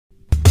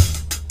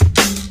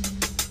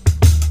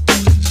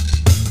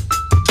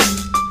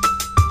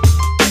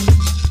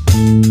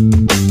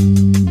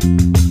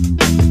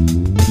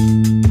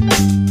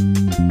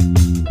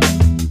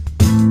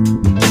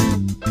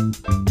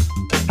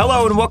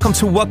and welcome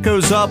to What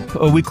Goes Up,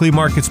 a weekly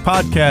markets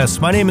podcast.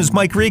 My name is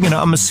Mike Regan.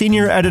 I'm a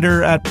senior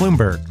editor at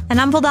Bloomberg.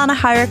 And I'm Vildana,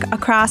 Hajric, a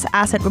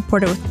cross-asset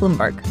reporter with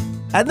Bloomberg.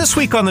 And this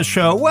week on the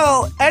show,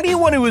 well,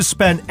 anyone who has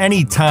spent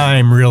any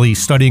time really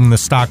studying the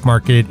stock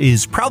market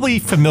is probably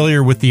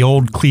familiar with the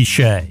old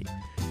cliche.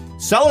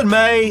 Sell in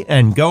May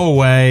and go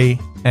away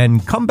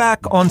and come back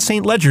on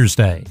St. Leger's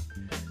Day.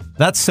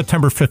 That's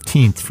September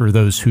 15th for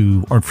those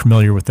who aren't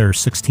familiar with their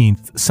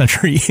 16th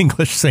century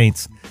English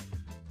saints.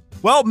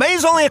 Well,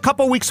 May's only a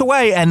couple weeks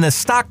away, and the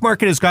stock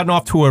market has gotten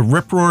off to a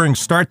rip-roaring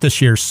start this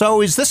year. So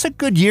is this a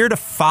good year to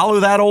follow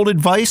that old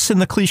advice in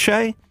the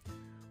cliche?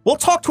 We'll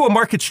talk to a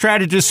market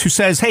strategist who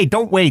says, hey,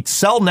 don't wait,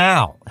 sell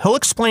now. He'll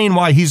explain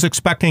why he's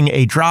expecting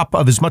a drop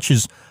of as much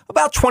as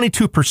about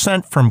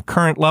 22% from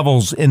current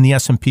levels in the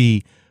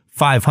S&P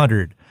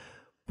 500.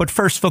 But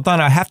first,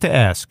 Vildana, I have to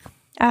ask.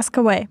 Ask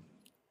away.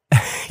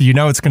 You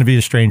know it's going to be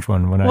a strange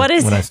one. What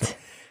is it?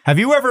 Have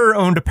you ever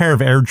owned a pair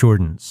of Air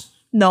Jordans?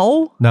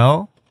 No.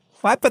 No?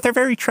 Well, but they're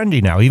very trendy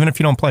now, even if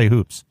you don't play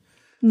hoops.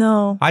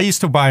 No. I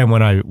used to buy them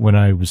when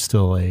I was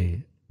still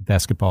a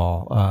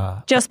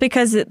basketball. Just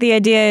because the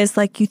idea is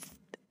like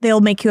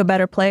they'll make you a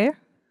better player?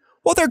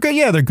 Well, they're good.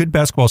 Yeah, they're good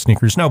basketball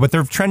sneakers. No, but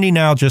they're trendy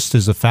now just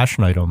as a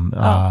fashion item.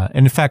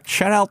 And in fact,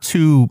 shout out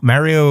to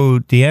Mario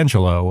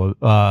D'Angelo,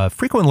 a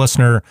frequent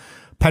listener,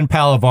 pen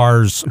pal of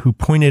ours, who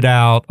pointed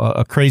out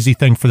a crazy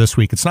thing for this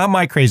week. It's not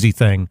my crazy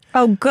thing.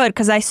 Oh, good,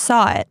 because I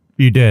saw it.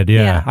 You did,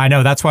 yeah. I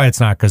know. That's why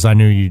it's not, because I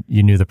knew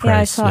you knew the price.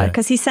 Yeah, I saw it,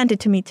 because he sent it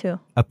to me, too.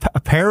 A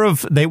pair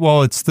of,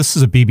 this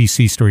is a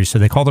BBC story, so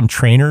they call them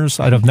trainers.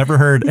 I've never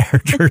heard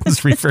Air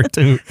Jordans referred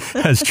to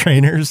as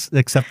trainers,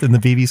 except in the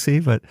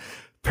BBC, but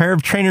a pair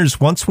of trainers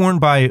once worn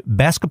by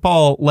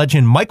basketball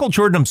legend Michael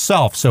Jordan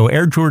himself. So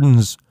Air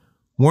Jordans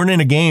worn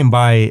in a game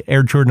by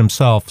Air Jordan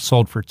himself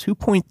sold for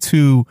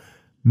 $2.2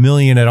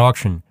 million at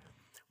auction,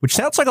 which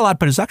sounds like a lot,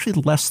 but is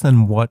actually less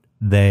than what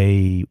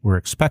they were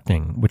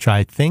expecting, which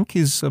I think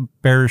is a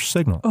bearish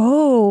signal.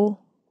 Oh.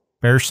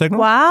 Bearish signal?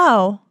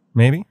 Wow.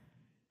 Maybe?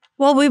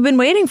 Well, we've been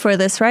waiting for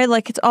this, right?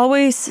 Like, it's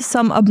always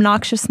some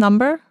obnoxious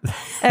number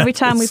every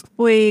time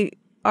we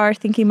are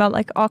thinking about,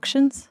 like,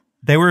 auctions.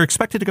 They were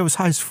expected to go as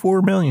high as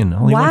 $4 million.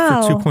 Only went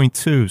for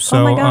 2.2. So,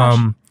 oh my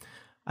gosh.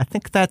 I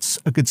think that's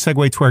a good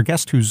segue to our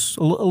guest, who's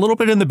a little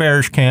bit in the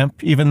bearish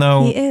camp, even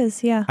though he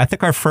is, yeah. I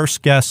think our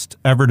first guest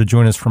ever to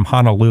join us from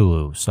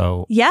Honolulu.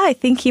 So yeah, I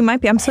think he might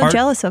be. I'm so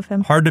jealous of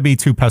him. Hard to be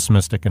too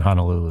pessimistic in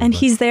Honolulu. And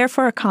he's there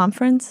for a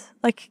conference.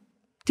 Like,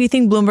 do you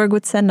think Bloomberg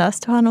would send us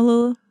to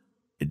Honolulu?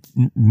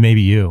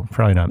 Maybe you,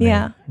 probably not me.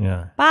 Yeah.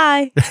 Yeah.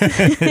 Bye.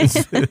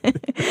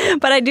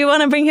 But I do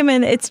want to bring him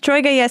in. It's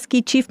Troy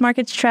Gayeski, Chief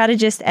Market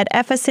Strategist at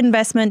FS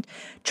Investment.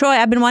 Troy,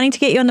 I've been wanting to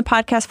get you on the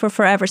podcast for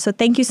forever, so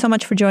thank you so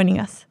much for joining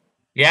us.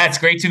 Yeah, it's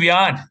great to be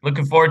on.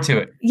 Looking forward to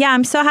it. Yeah,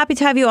 I'm so happy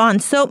to have you on.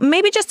 So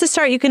maybe just to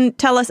start, you can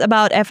tell us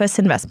about FS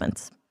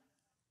Investments.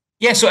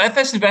 Yeah, so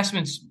FS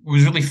Investments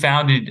was really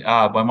founded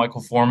by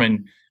Michael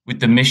Foreman with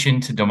the mission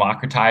to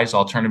democratize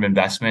alternative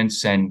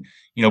investments and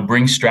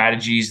bring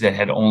strategies that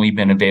had only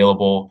been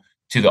available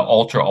to the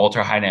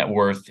ultra high net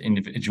worth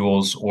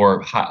individuals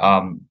or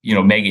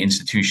mega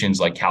institutions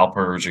like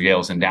CalPERS or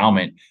Yale's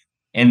endowment,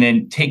 and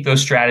then take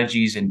those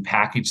strategies and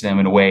package them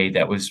in a way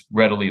that was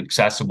readily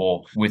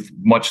accessible with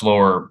much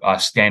lower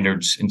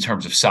standards in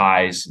terms of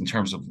size, in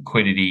terms of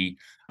liquidity,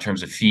 in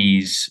terms of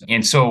fees.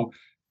 And so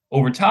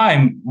over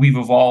time, we've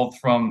evolved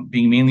from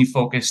being mainly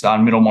focused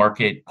on middle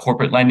market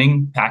corporate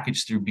lending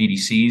packaged through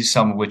BDCs,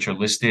 some of which are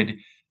listed,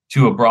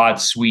 to a broad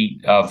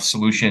suite of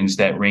solutions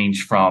that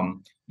range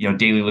from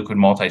daily liquid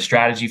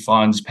multi-strategy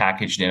funds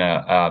packaged in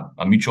a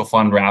mutual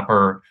fund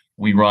wrapper.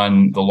 We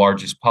run the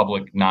largest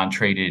public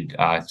non-traded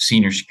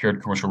senior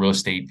secured commercial real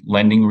estate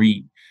lending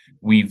REIT.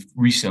 We've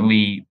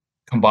recently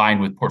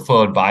combined with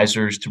portfolio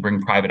advisors to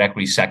bring private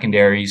equity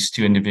secondaries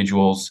to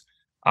individuals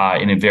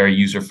in a very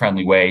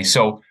user-friendly way.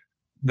 So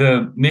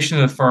the mission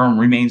of the firm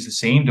remains the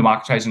same,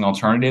 democratizing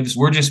alternatives.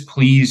 We're just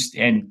pleased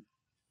and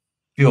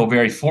feel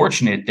very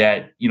fortunate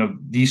that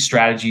these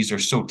strategies are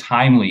so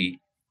timely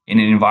in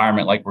an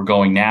environment like we're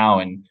going now.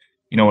 And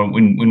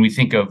when we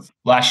think of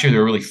last year,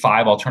 there were really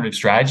 5 alternative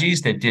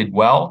strategies that did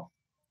well,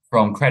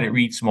 from credit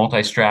REITs,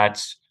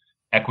 multi-strats,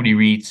 equity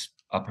REITs,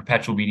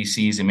 perpetual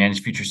BDCs, and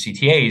managed future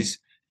CTAs.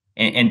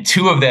 And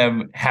 2 of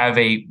them have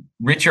a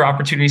richer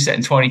opportunity set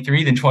in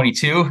 23 than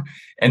 22.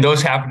 And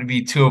those happen to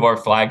be 2 of our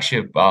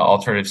flagship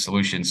alternative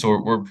solutions.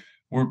 So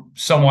we're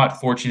somewhat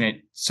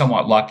fortunate,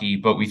 somewhat lucky,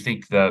 but we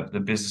think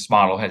the business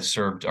model has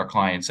served our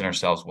clients and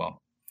ourselves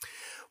well.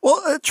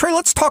 Well, Trey,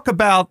 let's talk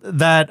about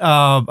that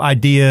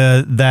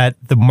idea that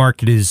the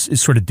market is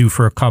sort of due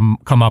for a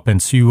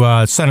comeuppance. You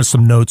sent us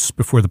some notes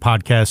before the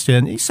podcast,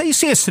 and you say you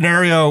see a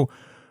scenario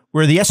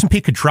where the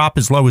S&P could drop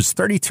as low as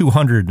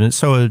 3,200,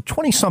 so a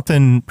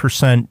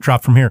 20-something%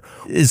 drop from here.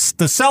 Is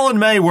the sell in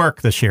May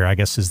work this year, I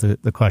guess, is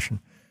the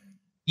question.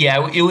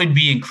 Yeah, it would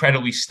be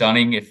incredibly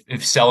stunning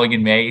if selling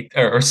in May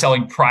or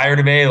selling prior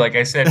to May, like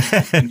I said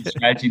in the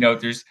strategy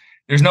note,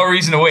 there's no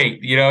reason to wait.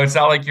 It's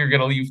not like you're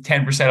going to leave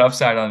 10%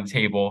 upside on the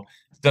table.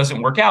 It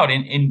doesn't work out.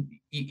 And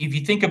if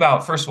you think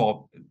about, first of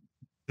all,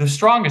 the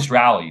strongest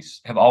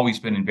rallies have always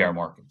been in bear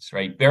markets,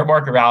 right? Bear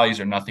market rallies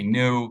are nothing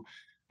new.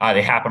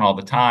 They happen all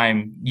the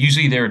time.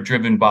 Usually they're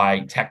driven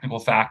by technical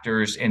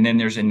factors, and then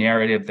there's a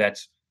narrative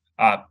that's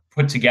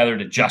put together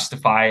to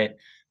justify it.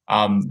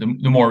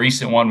 The more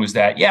recent one was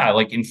that,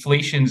 like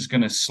inflation is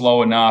going to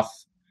slow enough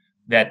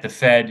that the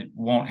Fed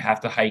won't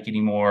have to hike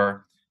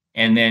anymore.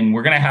 And then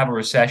we're going to have a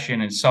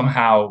recession, and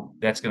somehow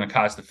that's going to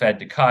cause the Fed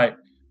to cut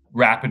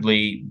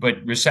rapidly.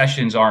 But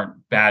recessions aren't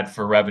bad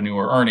for revenue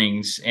or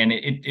earnings. And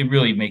it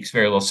really makes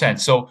very little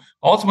sense. So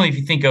ultimately, if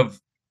you think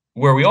of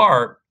where we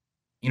are,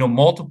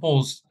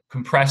 multiples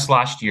compressed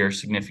last year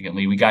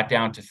significantly. We got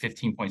down to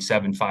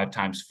 15.75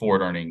 times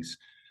forward earnings.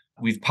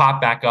 We've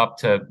popped back up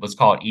to, let's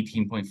call it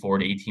 18.4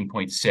 to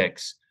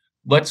 18.6.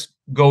 Let's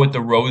go with the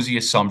rosy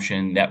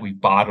assumption that we've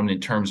bottomed in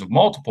terms of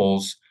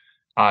multiples,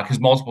 because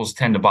multiples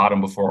tend to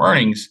bottom before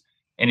earnings.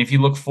 And if you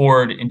look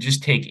forward and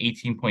just take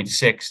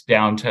 18.6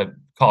 down to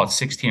call it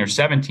 16 or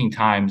 17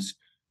 times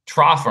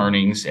trough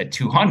earnings at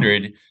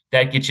 200,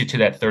 that gets you to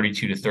that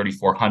 32 to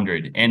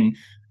 3,400. And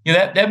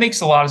that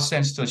makes a lot of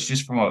sense to us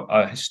just from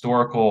a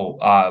historical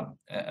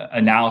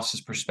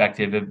analysis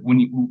perspective.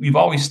 We've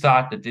always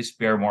thought that this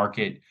bear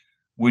market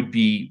would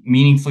be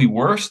meaningfully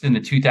worse than the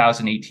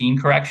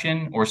 2018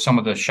 correction or some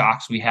of the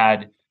shocks we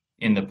had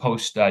in the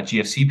post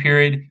GFC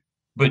period,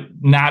 but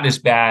not as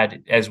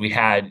bad as we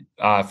had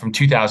from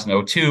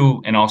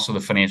 2002 and also the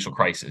financial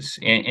crisis.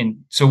 And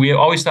so we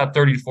always thought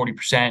 30 to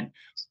 40%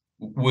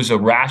 was a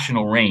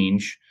rational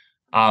range.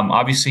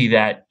 Obviously,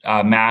 that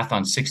math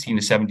on 16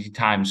 to 17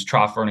 times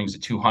trough earnings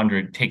at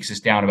 200 takes us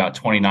down about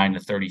 29 to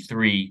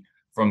 33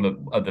 from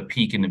the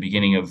peak in the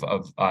beginning of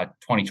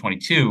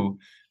 2022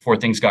 before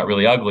things got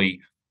really ugly.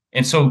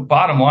 And so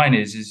bottom line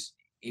is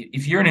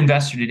if you're an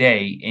investor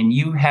today and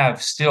you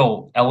have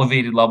still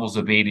elevated levels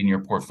of beta in your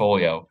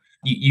portfolio,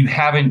 you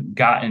haven't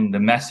gotten the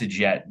message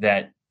yet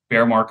that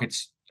bear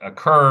markets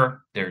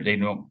occur, they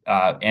don't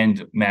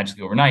end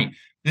magically overnight.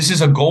 This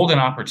is a golden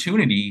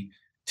opportunity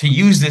to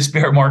use this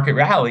bear market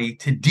rally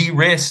to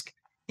de-risk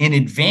in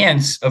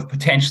advance of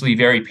potentially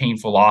very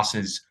painful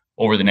losses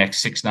over the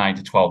next 6, 9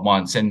 to 12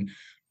 months. And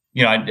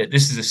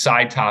this is a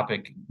side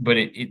topic, but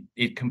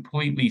it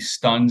completely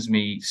stuns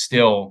me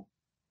still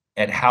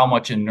at how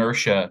much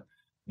inertia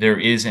there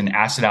is in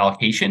asset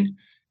allocation,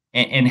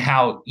 and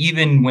how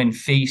even when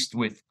faced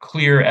with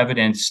clear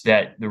evidence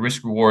that the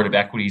risk reward of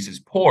equities is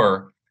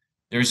poor,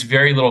 there's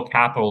very little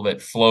capital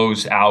that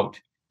flows out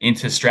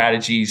into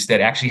strategies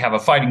that actually have a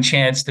fighting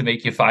chance to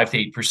make you 5 to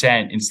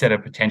 8% instead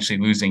of potentially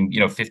losing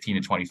 15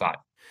 to 25.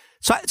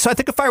 So I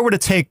think if I were to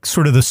take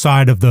sort of the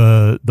side of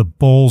the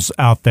bulls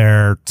out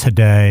there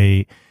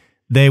today,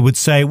 they would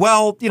say,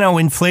 well,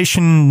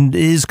 inflation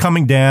is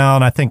coming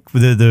down. I think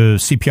the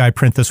CPI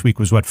print this week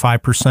was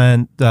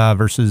 5%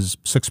 versus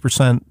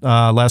 6%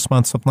 last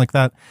month, something like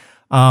that.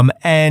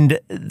 And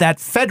that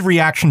Fed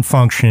reaction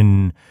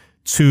function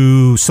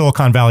to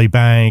Silicon Valley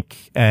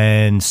Bank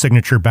and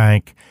Signature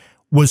Bank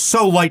was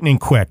so lightning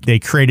quick. They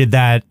created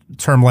that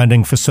term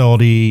lending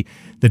facility.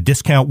 The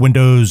discount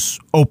windows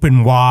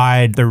open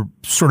wide. They're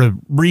sort of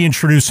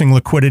reintroducing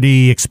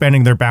liquidity,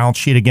 expanding their balance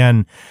sheet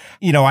again.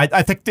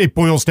 I think it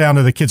boils down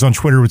to the kids on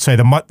Twitter would say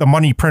the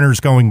money printer's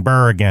going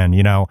burr again,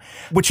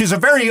 which is a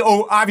very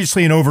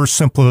obviously an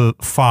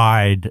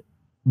oversimplified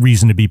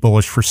reason to be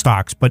bullish for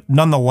stocks. But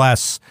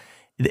nonetheless,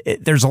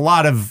 there's a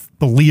lot of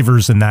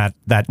believers in that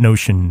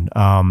notion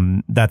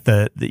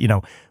that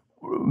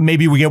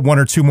maybe we get 1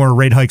 or 2 more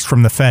rate hikes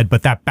from the Fed,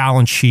 but that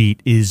balance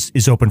sheet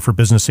is open for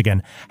business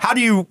again. How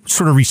do you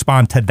sort of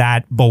respond to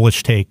that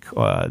bullish take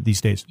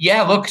these days?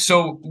 Yeah, look,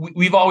 so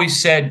we've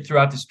always said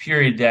throughout this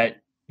period that,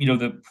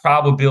 the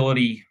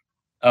probability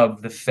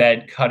of the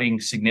Fed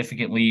cutting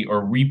significantly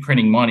or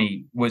reprinting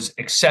money was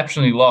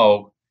exceptionally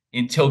low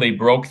until they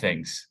broke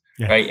things,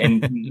 right?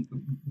 And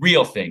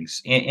real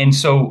things. And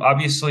so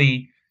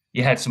obviously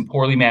you had some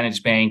poorly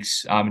managed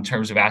banks in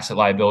terms of asset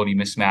liability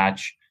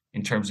mismatch,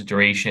 in terms of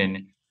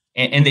duration,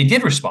 and they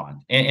did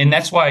respond. And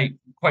that's why,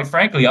 quite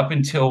frankly, up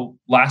until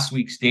last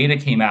week's data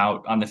came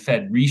out on the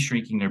Fed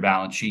re-shrinking their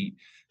balance sheet,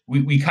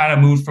 we kind of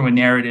moved from a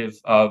narrative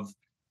of,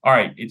 all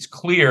right, it's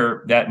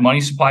clear that money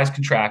supply is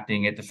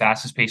contracting at the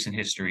fastest pace in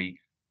history,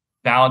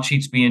 balance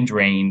sheets being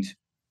drained,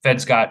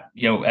 Fed's got,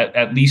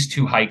 at least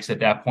 2 hikes at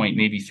that point,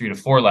 maybe 3 to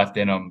 4 left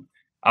in them,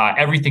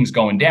 everything's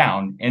going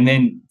down. And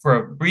then for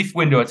a brief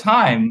window of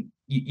time,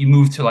 you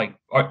move to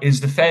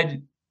is the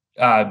Fed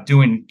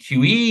doing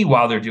QE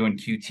while they're doing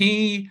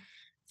QT?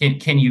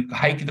 Can you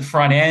hike the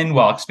front end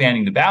while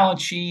expanding the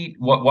balance sheet?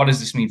 What does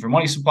this mean for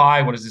money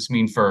supply? What does this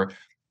mean for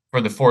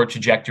the forward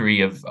trajectory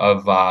of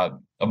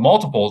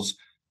multiples?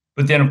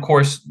 But then, of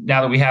course,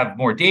 now that we have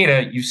more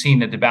data, you've seen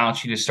that the balance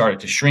sheet has started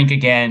to shrink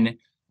again,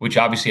 which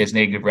obviously has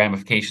negative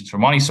ramifications for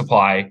money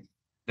supply.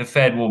 The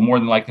Fed will more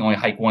than likely only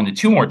hike 1 to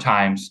 2 more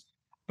times.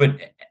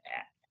 But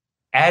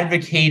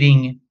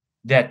advocating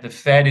that the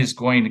Fed is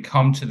going to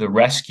come to the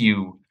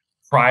rescue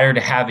prior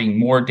to having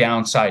more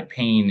downside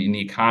pain in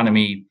the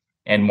economy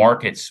and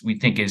markets, we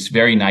think is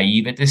very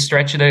naive at this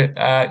stretch of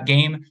the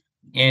game.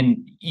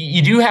 And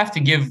you do have to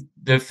give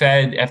the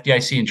Fed,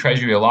 FDIC, and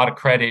Treasury a lot of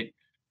credit.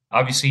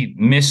 Obviously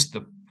missed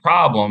the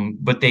problem,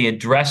 but they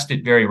addressed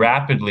it very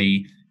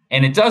rapidly.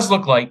 And it does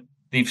look like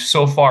they've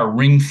so far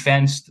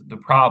ring-fenced the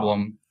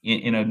problem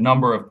in a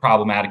number of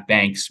problematic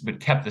banks, but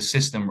kept the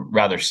system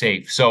rather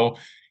safe. So,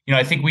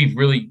 I think we've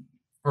really,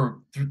 for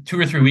 2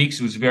 or 3 weeks,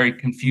 it was very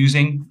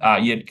confusing.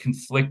 You had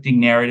conflicting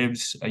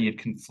narratives, you had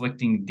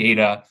conflicting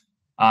data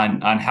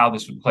on how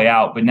this would play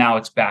out. But now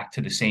it's back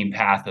to the same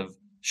path of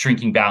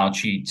shrinking balance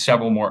sheet,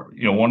 several more,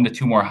 1 to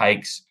 2 more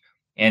hikes.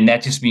 And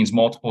that just means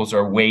multiples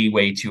are way,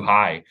 way too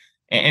high.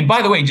 And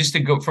by the way, just to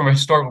go from a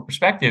historical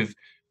perspective,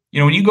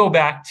 when you go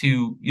back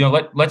to,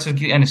 let's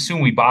again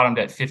assume we bottomed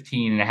at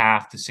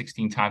 15.5 to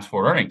 16 times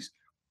forward earnings.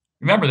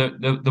 Remember,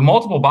 the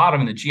multiple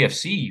bottom in the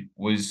GFC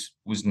was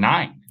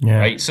 9,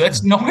 right? So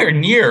that's nowhere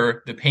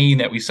near the pain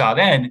that we saw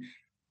then.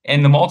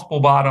 And the multiple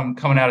bottom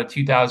coming out of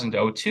 2000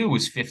 to 02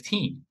 was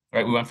 15,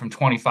 right? We went from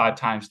 25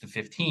 times to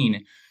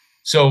 15.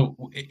 So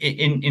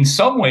in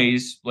some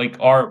ways, like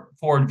our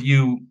forward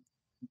view,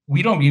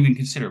 we don't even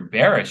consider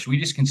bearish. We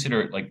just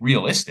consider it like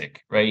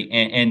realistic, right?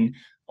 And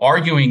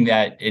arguing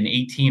that an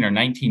 18 or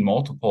 19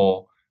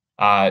 multiple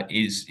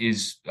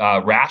is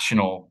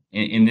rational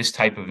in this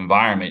type of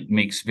environment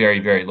makes very,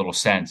 very little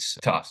sense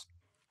to us.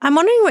 I'm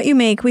wondering what you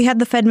make. We had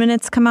the Fed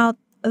minutes come out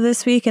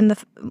this week, and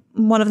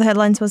one of the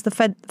headlines was the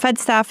Fed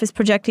staff is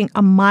projecting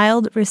a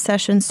mild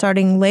recession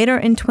starting later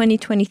in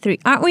 2023.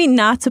 Aren't we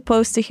not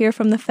supposed to hear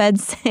from the Fed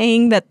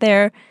saying that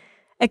they're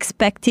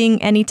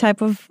expecting any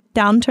type of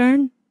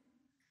downturn?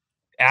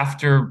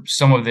 After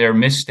some of their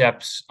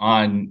missteps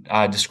on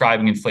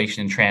describing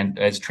inflation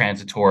as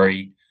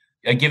transitory,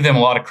 I give them a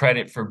lot of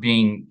credit for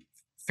being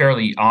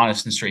fairly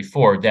honest and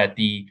straightforward that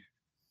the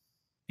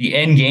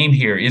end game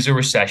here is a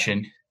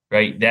recession,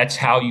 right? That's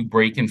how you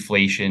break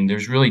inflation.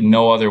 There's really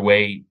no other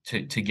way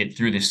to get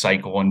through this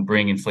cycle and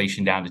bring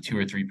inflation down to 2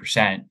 or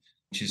 3%,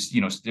 which is,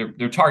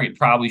 their target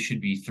probably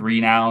should be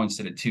 3 now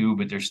instead of 2,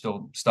 but they're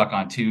still stuck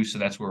on 2. So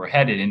that's where we're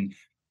headed. And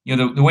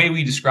the way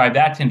we describe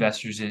that to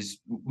investors is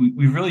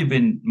we've really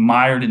been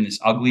mired in this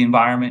ugly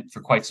environment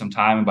for quite some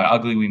time. And by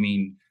ugly, we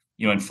mean,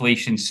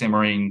 inflation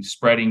simmering,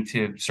 spreading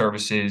to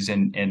services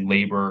and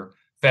labor.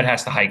 Fed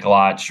has to hike a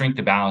lot, shrink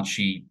the balance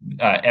sheet.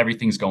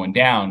 Everything's going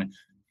down.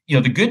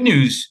 The good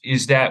news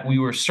is that we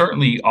were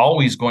certainly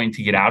always going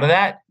to get out of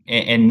that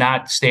and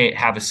not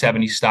have a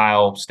 70s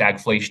style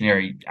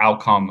stagflationary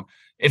outcome,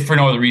 if for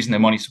no other reason the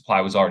money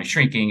supply was already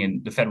shrinking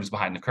and the Fed was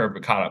behind the curve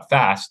but caught up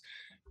fast.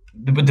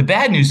 But the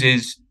bad news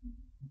is,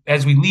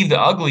 as we leave the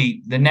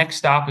ugly, the next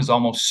stop is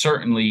almost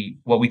certainly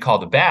what we call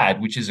the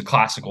bad, which is a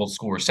classic old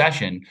school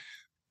recession.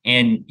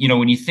 And,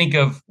 when you think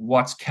of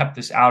what's kept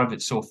us out of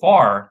it so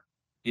far,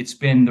 it's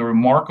been the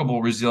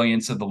remarkable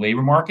resilience of the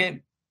labor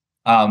market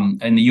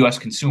and the U.S.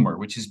 consumer,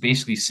 which has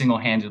basically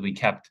single-handedly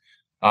kept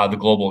the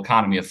global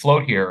economy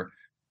afloat here.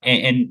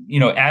 And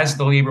as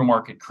the labor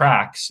market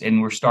cracks,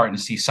 and we're starting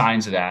to see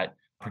signs of that,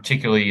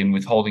 particularly in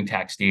withholding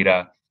tax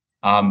data,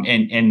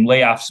 and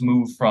layoffs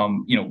move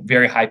from,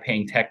 very high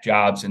paying tech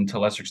jobs and to a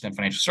lesser extent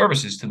financial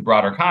services to the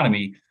broader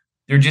economy,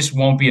 there just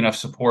won't be enough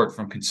support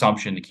from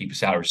consumption to keep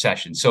us out of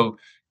recession. So,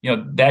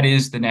 that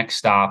is the next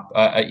stop.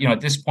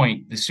 At this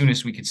point, the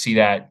soonest we could see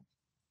that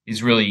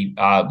is really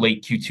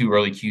late Q2,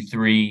 early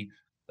Q3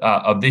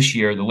 of this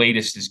year. The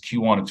latest is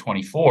Q1 of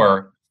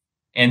 24.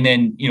 And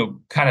then,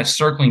 kind of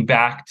circling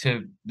back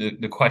to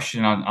the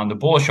question on the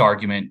bullish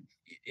argument,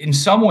 in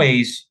some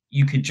ways,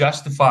 you could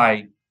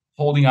justify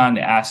holding on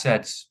to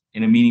assets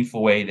in a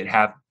meaningful way that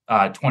have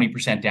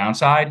 20%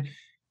 downside.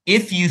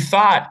 If you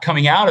thought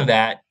coming out of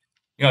that,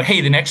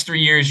 hey, the next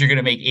 3 years, you're going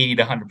to make 80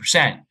 to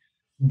 100%.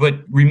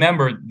 But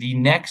remember, the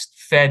next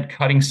Fed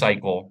cutting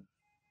cycle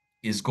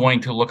is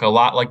going to look a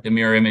lot like the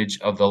mirror image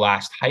of the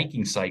last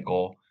hiking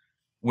cycle,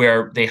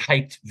 where they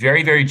hiked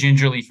very, very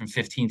gingerly from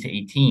 15 to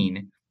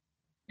 18.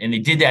 And they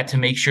did that to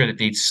make sure that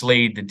they'd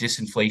slayed the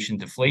disinflation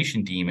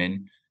deflation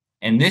demon.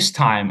 And this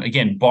time,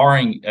 again,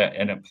 barring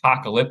an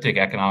apocalyptic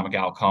economic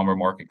outcome or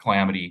market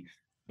calamity,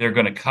 they're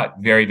going to cut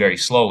very, very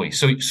slowly.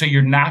 So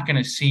you're not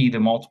going to see the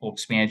multiple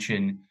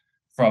expansion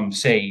from,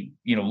 say,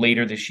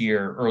 later this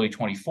year, early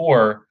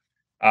 24,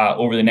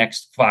 over the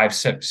next 5,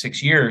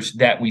 6 years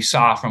that we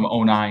saw from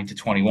 09 to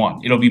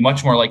 21. It'll be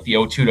much more like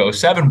the 02 to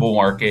 07 bull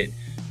market,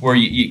 where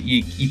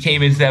you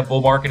came into that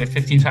bull market at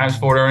 15 times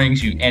forward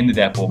earnings, you ended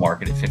that bull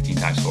market at 15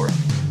 times forward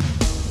earnings.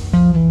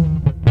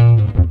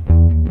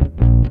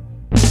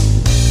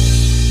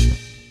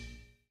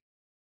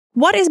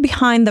 What is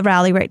behind the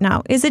rally right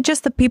now? Is it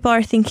just that people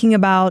are thinking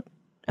about,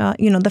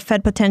 the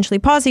Fed potentially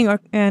pausing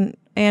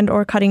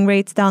or cutting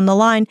rates down the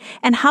line,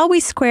 and how we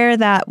square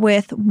that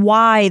with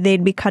why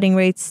they'd be cutting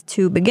rates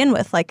to begin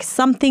with? Like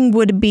something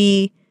would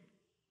be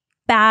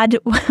bad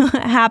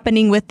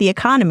happening with the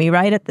economy,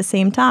 right, at the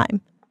same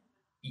time.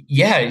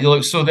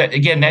 Yeah. So that,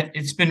 again, that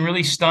it's been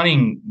really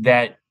stunning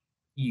that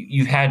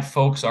you've had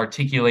folks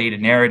articulate a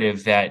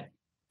narrative that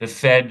the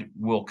Fed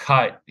will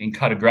cut and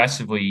cut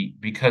aggressively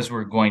because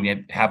we're going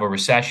to have a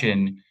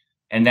recession,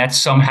 and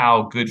that's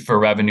somehow good for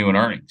revenue and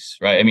earnings,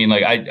 right? I mean,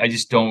 like I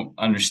just don't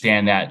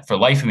understand that for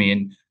life of me.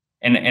 And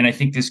And I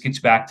think this gets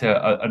back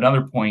to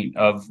another point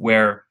of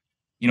where,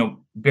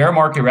 bear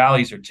market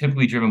rallies are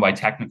typically driven by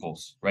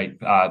technicals, right?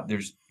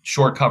 There's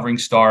short covering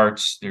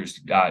starts, there's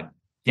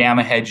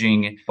gamma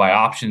hedging by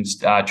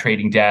options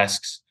trading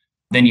desks.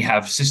 Then you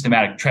have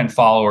systematic trend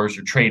followers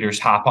or traders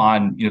hop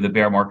on, the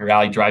bear market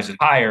rally drives it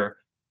higher.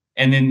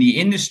 And then the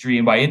industry,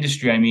 and by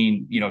industry, I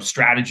mean,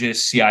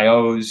 strategists,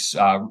 CIOs,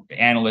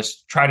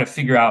 analysts try to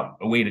figure out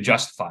a way to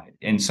justify it.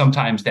 And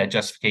sometimes that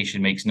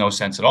justification makes no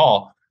sense at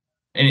all.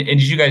 And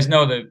as you guys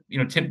know, that,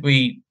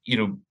 typically,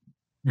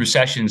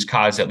 recessions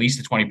cause at least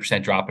a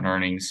 20% drop in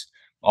earnings.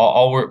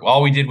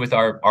 All we did with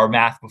our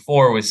math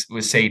before was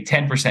say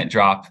 10%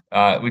 drop,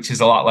 which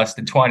is a lot less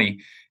than 20.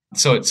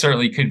 So it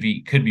certainly could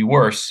be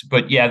worse.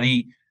 But yeah,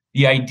 the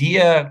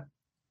idea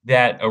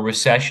that a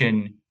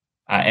recession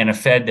and a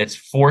Fed that's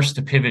forced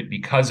to pivot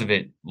because of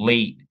it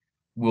late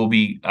will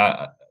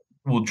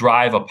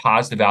drive a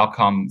positive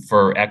outcome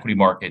for equity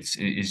markets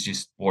is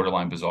just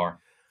borderline bizarre.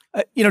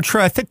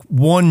 Troy, I think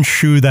one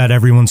shoe that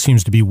everyone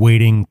seems to be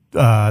waiting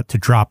to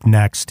drop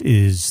next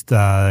is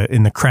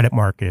in the credit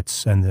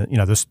markets and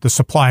the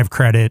supply of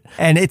credit.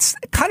 And it's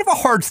kind of a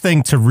hard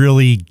thing to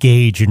really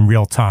gauge in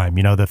real time.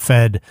 The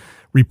Fed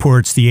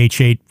reports, the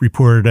H8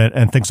 report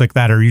and things like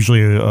that are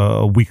usually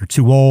a week or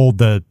two old.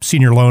 The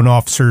senior loan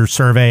officer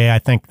survey, I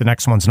think the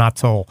next one's not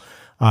till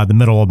the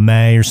middle of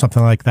May or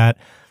something like that.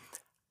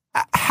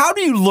 How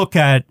do you look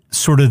at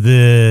sort of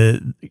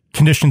the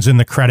conditions in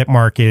the credit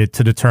market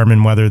to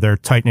determine whether they're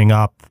tightening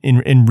up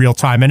in real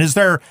time? And is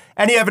there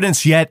any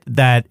evidence yet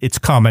that it's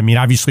come? I mean,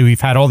 obviously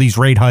we've had all these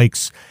rate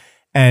hikes,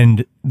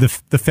 and the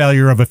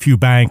failure of a few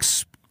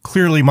banks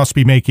clearly must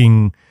be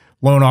making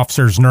loan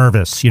officers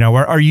nervous.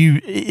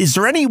 Is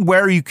there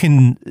anywhere you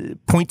can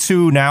point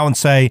to now and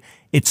say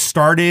it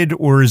started,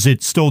 or is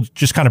it still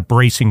just kind of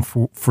bracing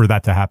for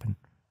that to happen?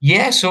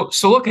 Yeah. So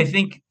look, I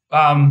think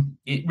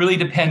it really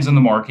depends on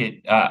the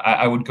market.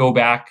 I would go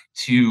back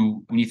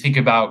to when you think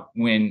about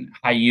when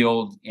high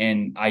yield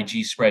and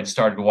IG spreads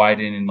started to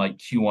widen in like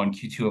Q1,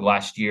 Q2 of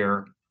last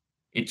year.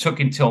 It took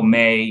until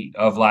May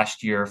of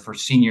last year for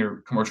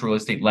senior commercial real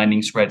estate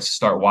lending spreads to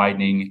start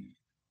widening.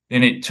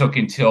 Then it took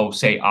until,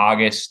 say,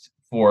 August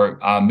for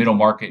middle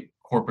market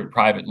corporate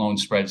private loan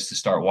spreads to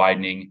start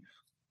widening.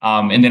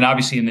 And then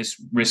obviously in this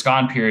risk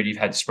on period, you've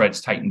had spreads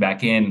tighten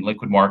back in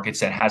liquid markets.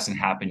 That hasn't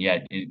happened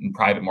yet in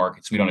private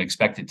markets. We don't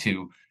expect it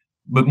to.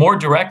 But more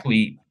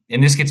directly,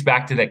 and this gets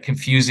back to that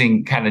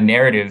confusing kind of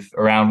narrative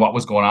around what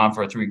was going on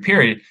for a 3-week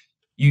period,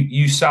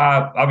 you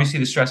saw obviously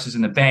the stresses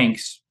in the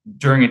banks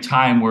during a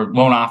time where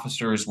loan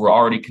officers were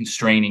already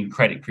constraining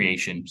credit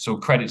creation. So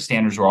credit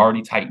standards were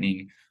already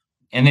tightening.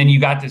 And then you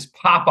got this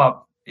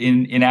pop-up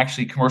in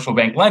actually commercial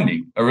bank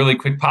lending, a really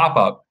quick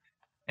pop-up.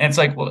 And it's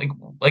like, well,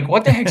 like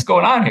what the heck's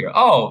going on here?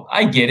 Oh,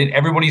 I get it.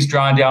 Everybody's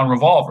drawing down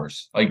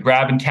revolvers, like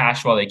grabbing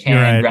cash while they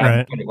can,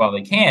 grabbing credit while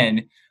they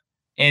can.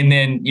 And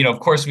then, of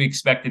course, we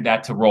expected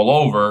that to roll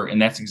over.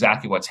 And that's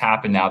exactly what's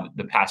happened now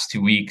the past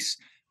 2 weeks.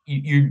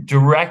 You're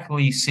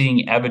directly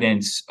seeing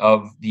evidence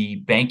of the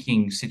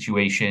banking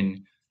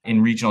situation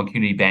in regional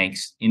community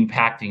banks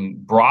impacting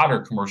broader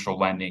commercial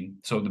lending.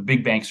 So the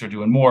big banks are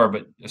doing more,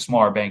 but the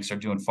smaller banks are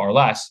doing far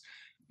less.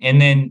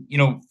 And then,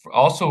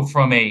 also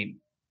from a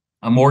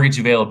mortgage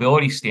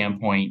availability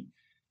standpoint,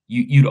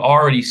 you'd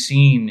already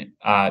seen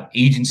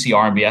agency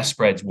RMBS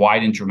spreads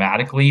widen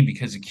dramatically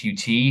because of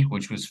QT,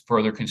 which was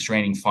further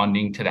constraining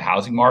funding to the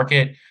housing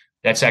market.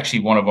 That's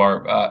actually one of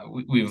our,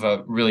 we have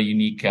a really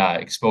unique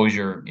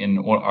exposure in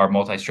our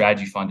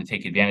multi-strategy fund to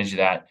take advantage of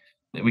that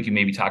we can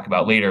maybe talk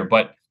about later.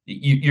 But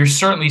you're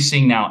certainly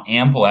seeing now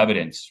ample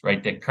evidence,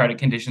 right, that credit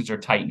conditions are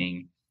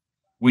tightening,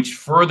 which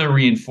further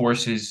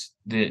reinforces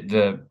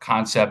the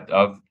concept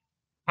of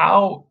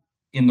how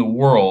in the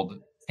world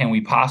can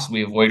we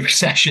possibly avoid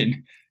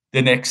recession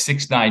the next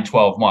 6, 9,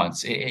 12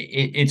 months?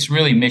 It's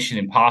really mission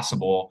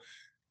impossible.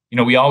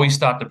 We always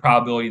thought the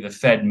probability of the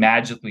Fed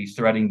magically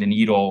threading the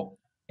needle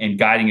and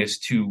guiding us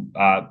to,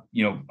 a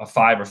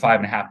 5 or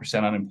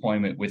 5.5%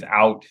 unemployment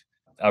without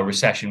a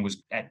recession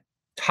was at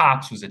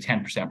tops was a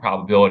 10%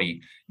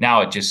 probability.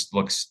 Now it just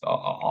looks,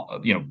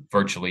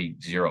 virtually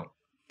zero.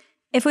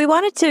 If we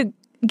wanted to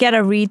get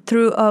a read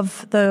through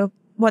of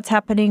what's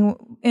happening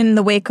in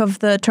the wake of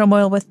the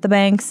turmoil with the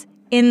banks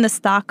in the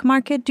stock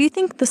market, do you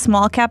think the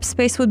small cap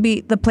space would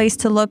be the place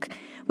to look,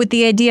 with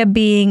the idea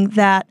being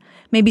that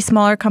maybe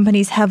smaller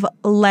companies have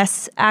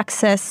less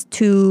access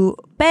to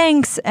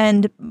banks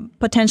and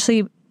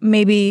potentially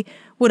maybe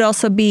would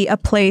also be a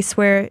place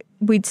where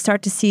we'd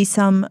start to see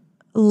some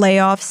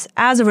layoffs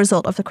as a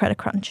result of the credit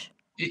crunch?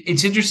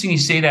 It's interesting you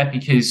say that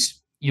because,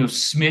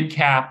 SMID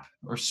cap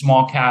or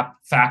small cap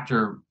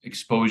factor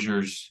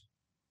exposures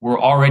were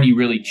already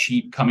really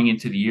cheap coming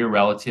into the year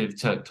relative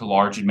to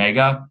large and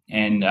mega.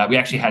 And we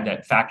actually had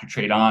that factor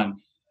trade on.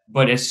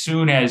 But as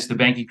soon as the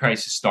banking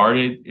crisis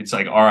started, it's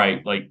like, all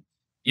right,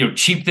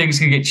 cheap things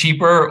can get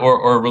cheaper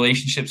or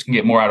relationships can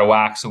get more out of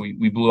whack. So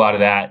we blew out of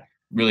that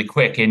really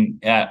quick. And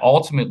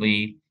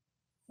ultimately,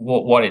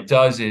 what it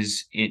does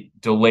is it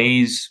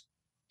delays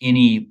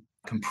any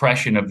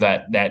compression of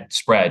that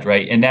spread,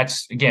 right? And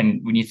that's, again,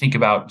 when you think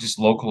about just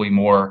locally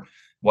more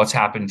what's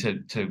happened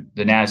to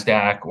the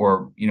NASDAQ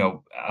or,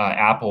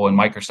 Apple and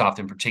Microsoft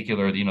in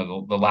particular,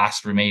 the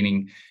last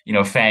remaining,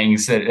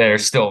 fangs that are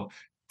still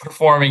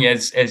performing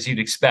as you'd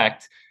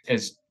expect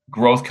as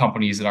growth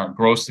companies that aren't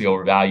grossly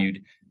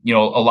overvalued. A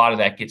lot of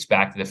that gets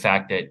back to the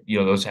fact that,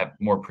 those have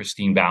more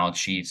pristine balance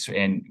sheets.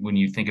 And when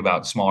you think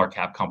about smaller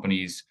cap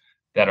companies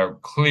that are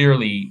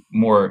clearly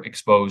more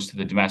exposed to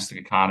the domestic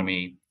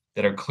economy,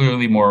 that are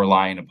clearly more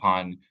reliant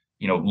upon,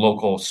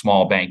 local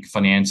small bank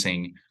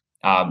financing,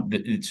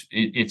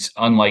 it's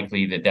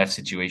unlikely that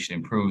situation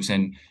improves.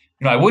 And,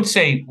 I would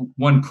say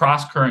one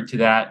cross current to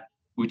that,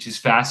 which is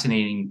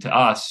fascinating to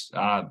us,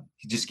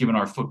 just given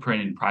our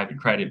footprint in private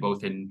credit,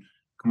 both in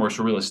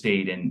commercial real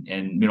estate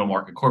and middle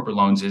market corporate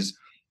loans, is,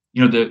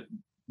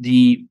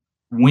 the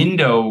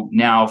window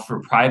now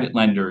for private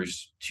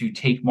lenders to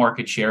take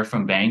market share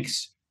from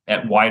banks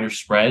at wider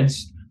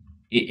spreads,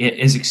 it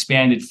has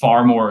expanded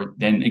far more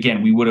than,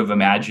 again, we would have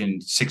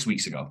imagined 6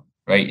 weeks ago,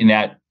 right? In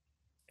that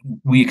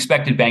we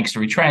expected banks to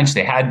retrench.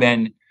 They had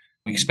been.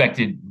 We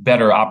expected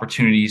better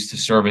opportunities to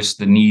service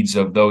the needs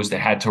of those that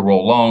had to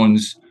roll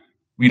loans.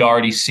 We'd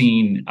already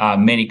seen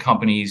many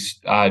companies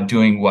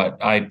doing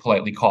what I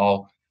politely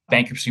call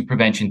bankruptcy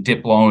prevention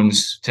dip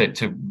loans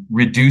to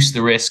reduce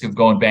the risk of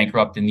going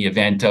bankrupt in the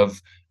event of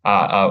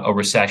a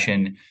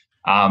recession.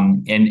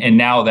 And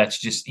now that's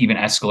just even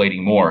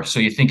escalating more. So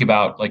you think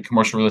about like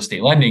commercial real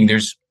estate lending,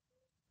 there's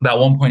about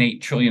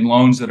 1.8 trillion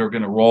loans that are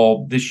going to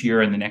roll this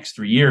year and the next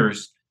 3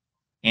 years.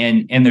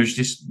 And there's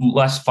just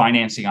less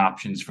financing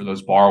options for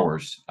those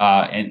borrowers.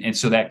 And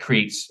so that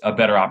creates a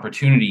better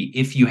opportunity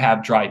if you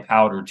have dry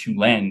powder to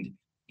lend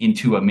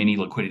into a mini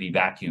liquidity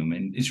vacuum.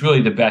 And it's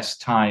really the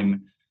best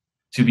time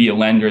to be a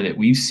lender that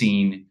we've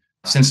seen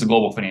since the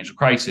global financial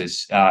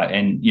crisis.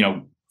 And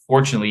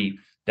fortunately,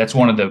 that's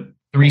one of the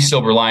 3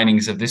 silver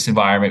linings of this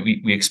environment.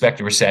 We expect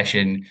a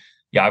recession.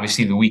 Yeah,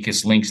 obviously the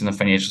weakest links in the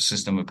financial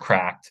system have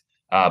cracked,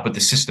 but the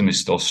system is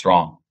still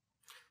strong.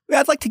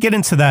 I'd like to get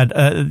into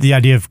that, the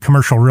idea of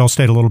commercial real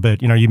estate a little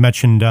bit. You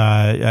mentioned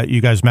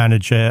you guys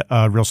manage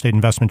a real estate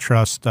investment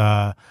trust,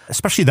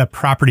 especially the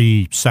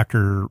property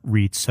sector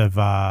REITs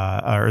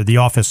or the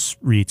office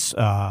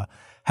REITs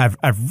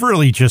have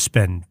really just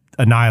been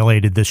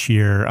annihilated this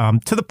year,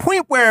 to the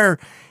point where,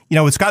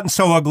 it's gotten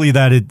so ugly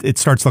that it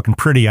starts looking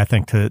pretty, I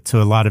think,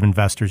 to a lot of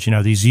investors.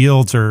 These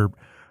yields are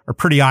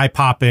pretty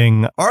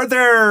eye-popping. Are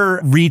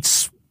there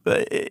REITs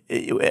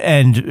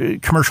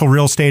and commercial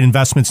real estate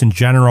investments in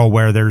general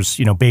where there's,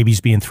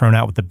 babies being thrown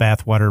out with the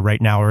bathwater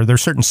right now? Are there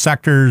certain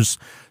sectors,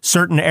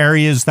 certain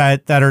areas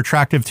that are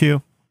attractive to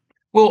you?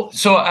 Well,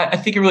 so I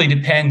think it really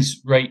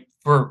depends, right?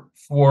 For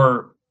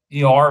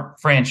our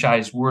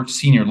franchise, we're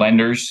senior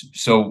lenders,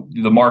 so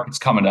the market's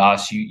coming to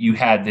us. You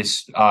had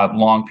this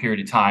long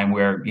period of time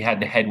where you had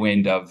the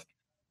headwind of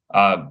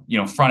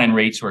front end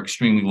rates were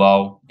extremely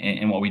low,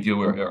 and what we do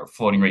are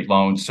floating rate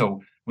loans.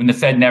 So when the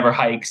Fed never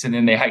hikes, and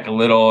then they hike a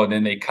little, and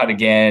then they cut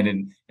again,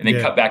 and they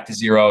cut back to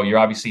zero, you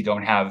obviously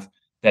don't have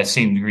that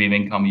same degree of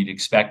income you'd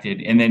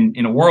expected. And then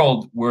in a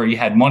world where you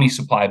had money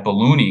supply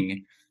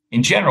ballooning,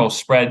 in general,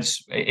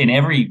 spreads in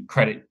every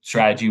credit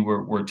strategy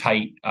were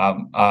tight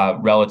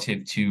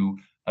relative to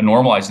a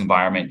normalized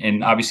environment.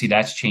 And obviously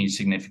that's changed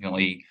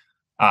significantly.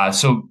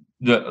 So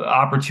the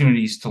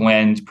opportunities to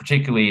lend,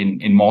 particularly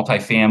in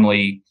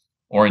multifamily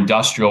or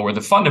industrial, where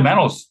the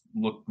fundamentals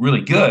look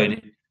really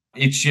good,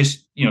 it's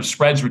just,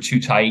 spreads were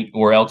too tight,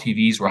 or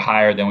LTVs were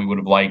higher than we would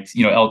have liked.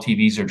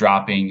 LTVs are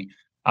dropping,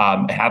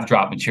 have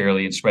dropped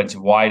materially, and spreads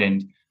have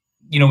widened.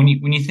 When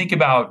you think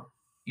about,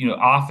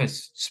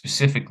 office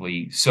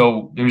specifically,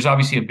 so there's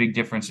obviously a big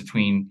difference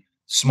between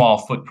small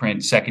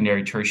footprint,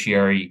 secondary,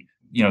 tertiary,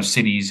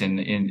 cities in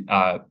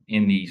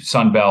the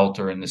Sun Belt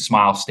or in the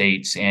Smile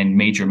States, and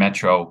major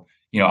metro,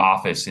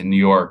 office in New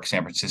York,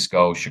 San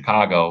Francisco,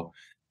 Chicago.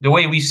 The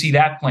way we see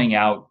that playing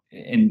out,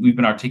 and we've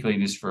been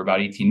articulating this for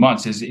about 18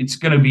 months, is it's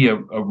going to be a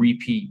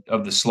repeat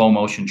of the slow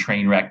motion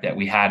train wreck that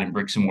we had in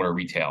bricks and mortar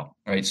retail,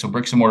 right? So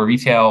bricks and mortar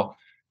retail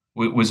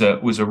was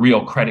a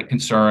real credit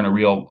concern, a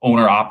real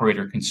owner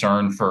operator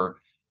concern for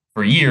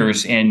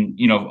years, and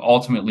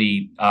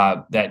ultimately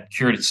that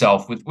cured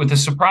itself with a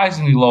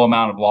surprisingly low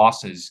amount of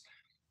losses.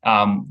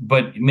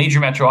 But major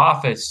metro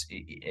office,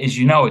 as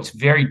you know, it's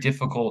very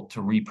difficult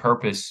to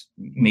repurpose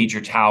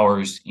major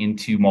towers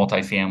into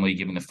multifamily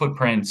given the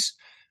footprints.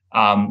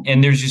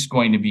 And there's just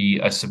going to be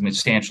a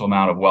substantial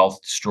amount of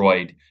wealth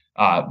destroyed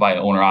by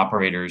owner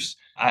operators.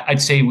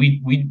 I'd say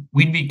we'd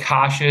be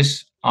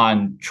cautious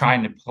on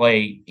trying to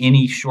play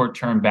any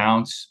short-term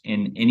bounce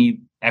in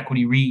any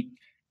equity REIT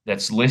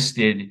that's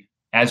listed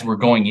as we're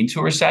going into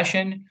a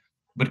recession.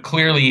 But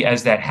clearly,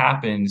 as that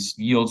happens,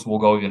 yields will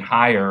go even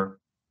higher.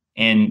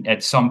 And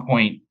at some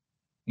point,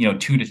 2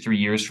 to 3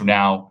 years from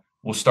now,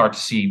 we'll start to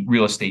see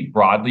real estate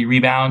broadly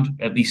rebound,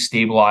 at least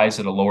stabilize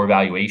at a lower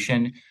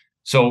valuation.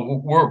 So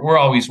we're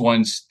always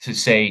ones to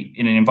say,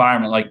 in an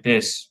environment like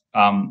this,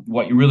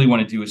 what you really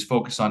want to do is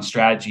focus on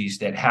strategies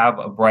that have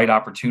a bright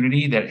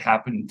opportunity, that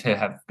happen to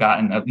have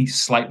gotten at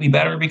least slightly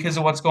better because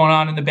of what's going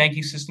on in the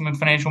banking system and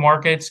financial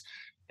markets,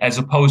 as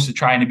opposed to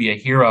trying to be a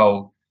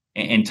hero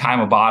and time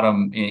a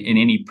bottom in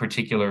any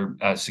particular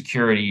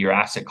security or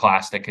asset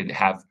class that could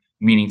have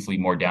meaningfully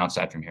more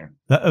downside from here.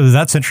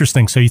 That's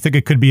interesting. So you think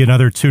it could be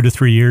another 2 to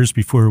 3 years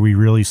before we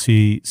really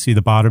see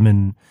the bottom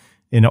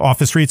in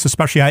office REITs,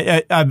 especially?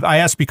 I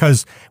asked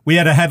because we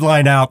had a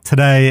headline out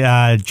today.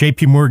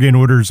 JP Morgan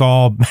orders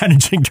all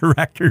managing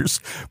directors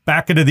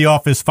back into the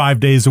office 5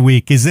 days a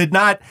week. Is it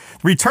not,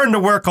 return to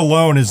work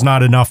alone is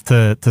not enough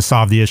to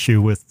solve the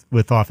issue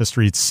with office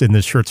REITs in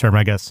the short term,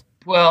 I guess?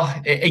 Well,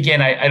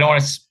 again, I don't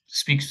want to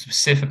speak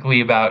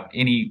specifically about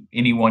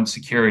any one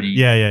security.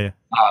 Yeah.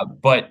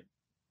 But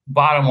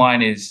bottom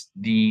line is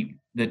the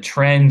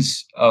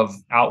trends of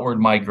outward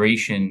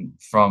migration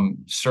from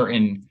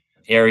certain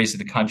areas of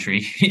the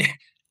country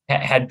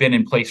had been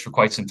in place for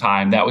quite some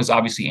time. That was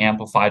obviously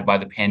amplified by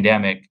the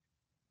pandemic,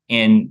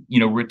 and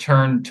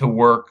return to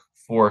work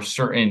for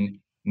certain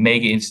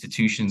mega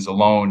institutions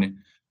alone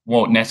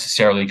won't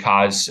necessarily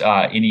cause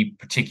any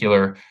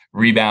particular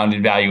rebound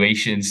in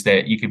valuations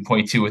that you can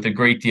point to with a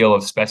great deal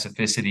of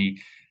specificity.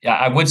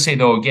 I would say,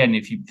 though, again,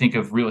 if you think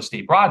of real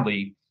estate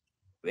broadly,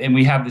 and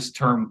we have this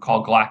term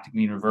called galactic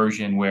mean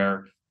reversion,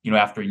 where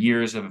after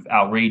years of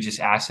outrageous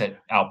asset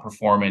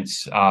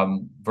outperformance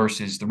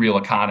versus the real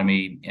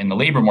economy and the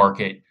labor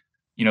market,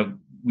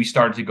 we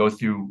started to go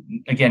through,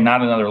 again,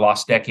 not another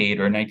lost decade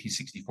or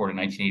 1964 to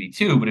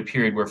 1982, but a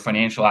period where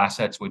financial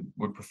assets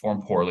would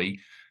perform poorly,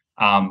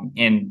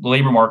 and the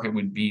labor market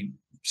would be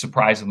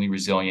surprisingly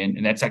resilient,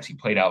 and that's actually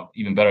played out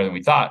even better than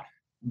we thought.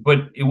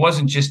 But it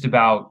wasn't just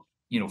about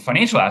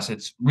financial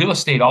assets. Real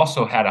estate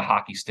also had a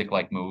hockey stick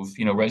like move.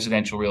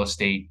 Residential real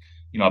estate,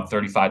 up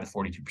 35 to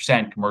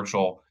 42%,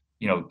 commercial,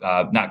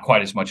 not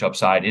quite as much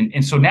upside.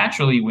 And so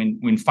naturally,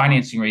 when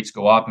financing rates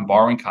go up and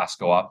borrowing costs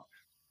go up,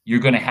 you're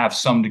going to have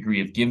some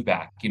degree of give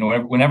back.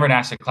 Whenever an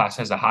asset class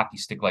has a hockey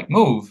stick like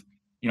move,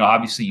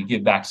 obviously you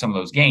give back some of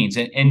those gains.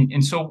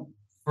 And so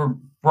for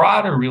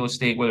broader real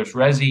estate, whether it's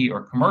resi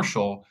or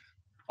commercial,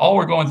 all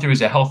we're going through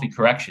is a healthy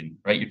correction,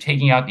 right? You're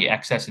taking out the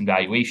excess in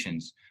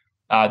valuations.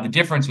 The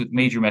difference with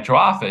major metro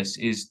office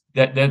is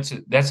that's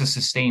a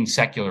sustained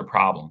secular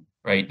problem,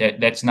 right?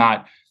 That's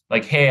not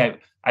like, hey,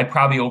 I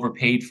probably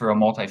overpaid for a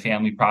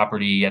multifamily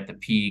property at the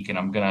peak, and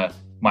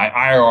my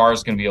IRR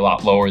is going to be a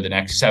lot lower the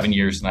next 7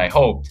 years than I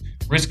hoped.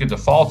 Risk of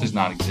default is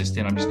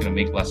non-existent. I'm just going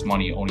to make less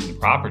money owning the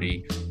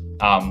property.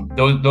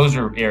 Those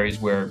are areas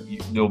where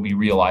there'll be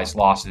realized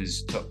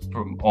losses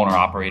from owner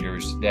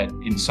operators that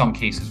in some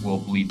cases will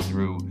bleed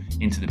through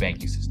into the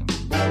banking system.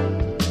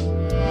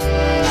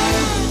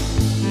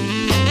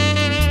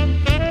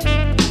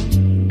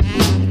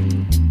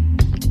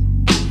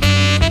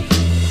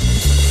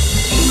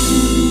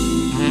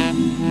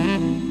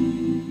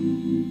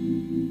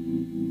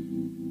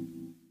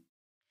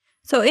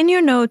 So in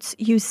your notes,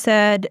 you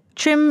said,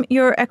 trim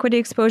your equity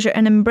exposure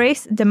and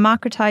embrace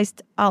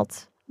democratized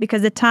alts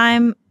because the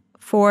time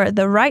for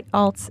the right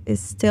alts is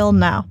still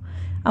now.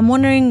 I'm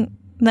wondering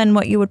then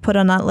what you would put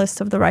on that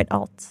list of the right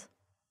alts.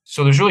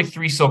 So there's really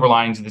three silver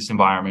linings of this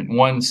environment.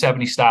 One,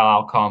 70 style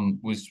outcome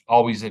was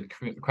always an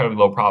incredibly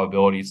low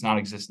probability. It's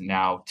non-existent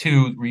now.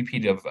 Two,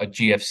 repeat of a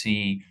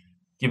GFC,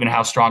 given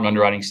how strong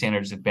underwriting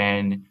standards have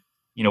been,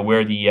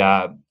 where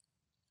the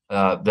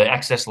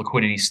excess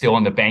liquidity is still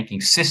in the banking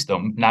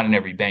system, not in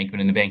every bank, but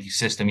in the banking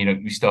system.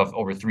 We still have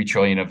over $3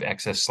 trillion of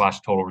excess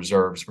 / total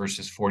reserves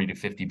versus 40 to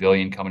 50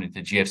 billion coming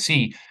into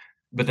GFC.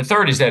 But the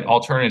third is that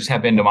alternatives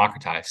have been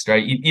democratized,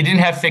 right? You didn't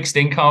have fixed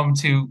income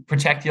to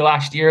protect you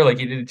last year like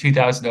you did in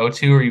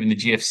 2002 or even the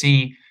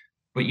GFC,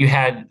 but you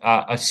had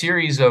a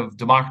series of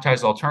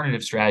democratized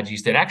alternative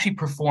strategies that actually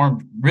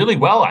performed really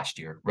well last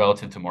year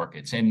relative to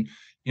markets. And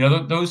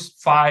those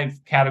five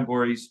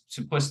categories,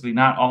 simplistically,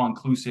 not all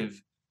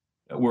inclusive,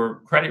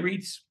 were credit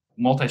REITs,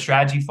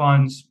 multi-strategy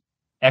funds,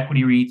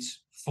 equity REITs,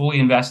 fully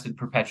invested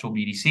perpetual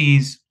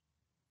BDCs,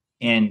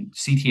 and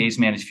CTAs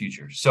managed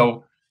futures.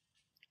 So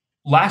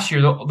last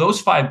year, those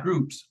five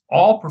groups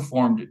all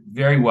performed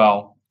very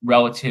well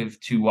relative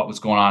to what was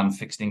going on in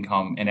fixed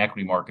income and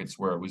equity markets,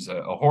 where it was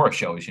a horror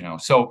show, as you know.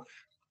 So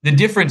the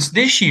difference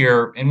this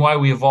year and why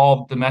we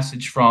evolved the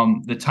message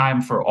from the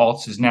time for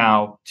alts is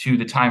now to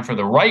the time for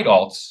the right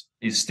alts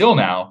is still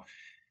now,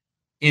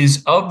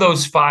 is of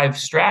those five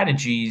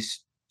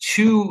strategies,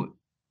 two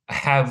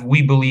have,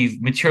 we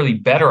believe, materially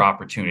better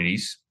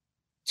opportunities,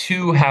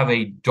 two have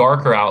a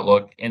darker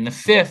outlook, and the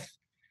fifth,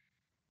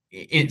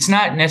 it's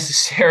not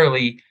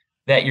necessarily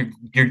that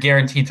you're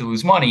guaranteed to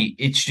lose money.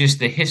 It's just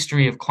the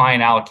history of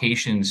client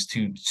allocations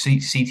to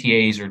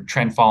CTAs or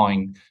trend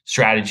following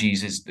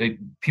strategies is that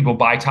people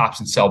buy tops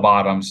and sell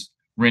bottoms,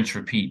 rinse,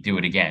 repeat, do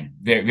it again.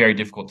 Very, very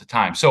difficult to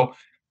time. So,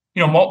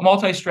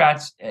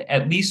 multi-strats,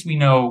 at least we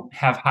know,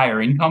 have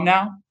higher income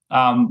now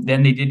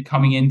than they did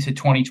coming into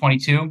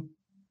 2022.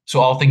 So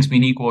all things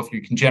being equal, if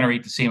you can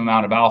generate the same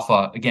amount of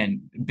alpha,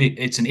 again,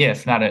 it's an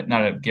if, not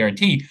a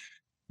guarantee.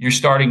 You're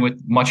starting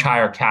with much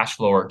higher cash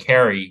flow or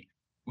carry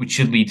which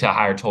should lead to a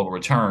higher total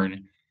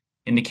return.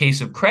 In the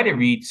case of credit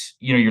REITs,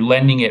 you're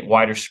lending at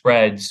wider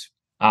spreads,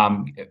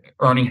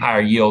 earning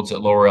higher yields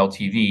at lower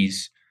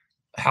LTVs.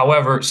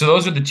 However, so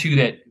those are the two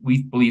that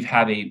we believe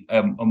have a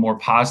more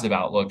positive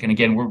outlook. And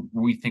again,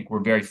 we think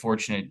we're very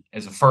fortunate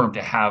as a firm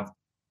to have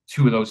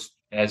two of those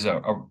as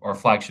our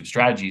flagship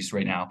strategies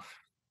right now.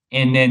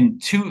 And then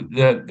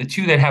the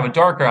two that have a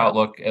darker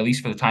outlook, at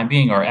least for the time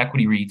being, are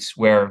equity REITs,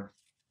 where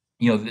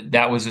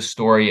that was a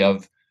story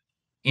of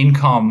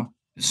income,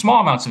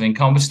 small amounts of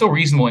income, but still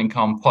reasonable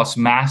income, plus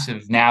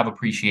massive NAV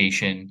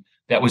appreciation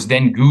that was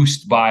then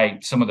goosed by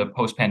some of the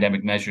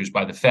post-pandemic measures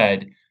by the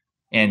Fed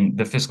and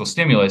the fiscal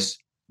stimulus.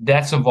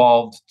 That's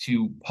evolved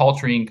to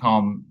paltry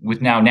income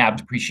with now NAV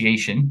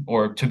depreciation,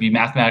 or to be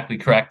mathematically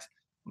correct,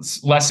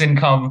 less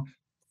income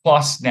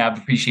plus NAV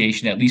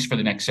depreciation, at least for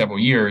the next several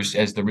years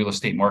as the real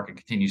estate market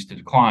continues to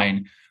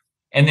decline.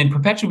 And then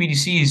perpetual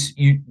BDCs,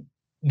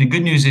 the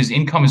good news is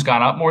income has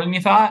gone up more than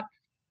you thought.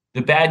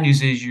 The bad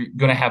news is you're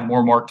going to have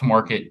more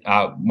mark-to-market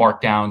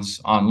markdowns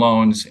on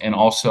loans, and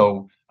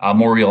also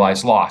more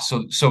realized loss.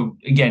 So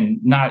again,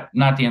 not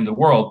the end of the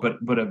world,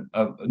 but a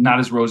not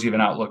as rosy of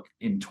an outlook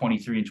in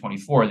 23 and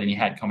 24 than you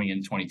had coming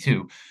in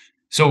 22.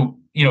 So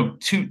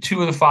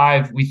two of the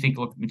five we think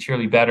look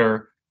materially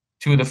better.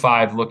 Two of the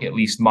five look at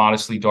least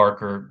modestly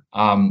darker,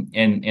 and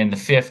the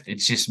fifth,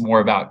 it's just more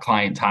about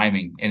client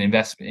timing and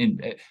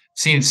investment.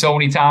 Seen it so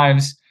many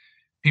times.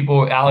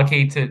 People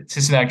allocate to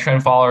systematic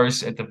trend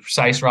followers at the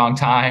precise wrong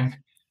time,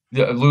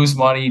 lose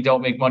money,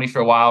 don't make money for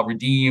a while,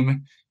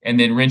 redeem, and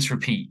then rinse,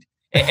 repeat.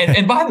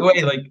 And by the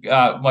way,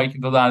 like Mike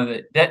and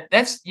Vildana,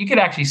 that's you could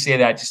actually say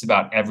that just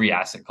about every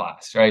asset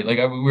class, right? Like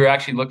we're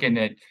actually looking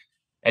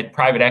at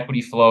private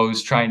equity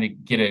flows, trying to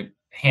get a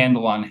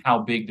handle on how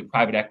big the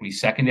private equity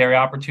secondary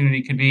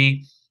opportunity could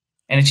be.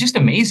 And it's just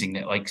amazing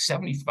that like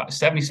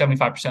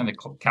 75% of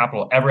the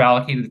capital ever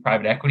allocated to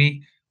private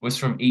equity was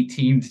from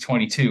 18 to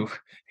 22,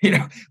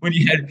 when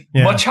you had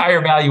much higher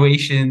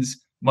valuations,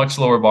 much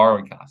lower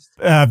borrowing costs.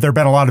 Have there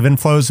been a lot of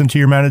inflows into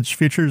your managed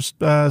futures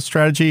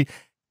strategy?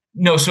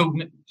 No,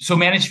 so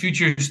managed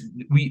futures,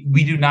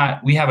 we do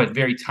not. We have a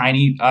very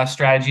tiny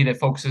strategy that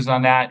focuses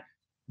on that,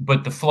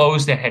 but the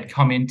flows that had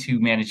come into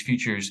managed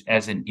futures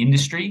as an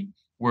industry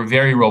were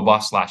very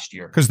robust last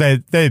year, because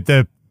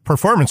the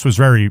performance was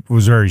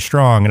very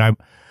strong, and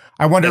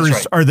I wonder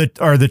are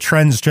the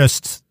trends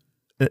just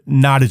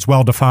not as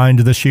well defined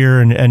this year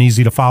and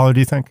easy to follow? Do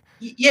you think?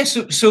 Yeah.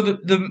 So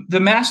the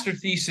master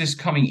thesis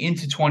coming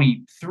into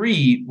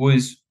 23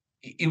 was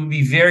it would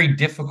be very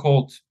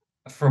difficult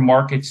for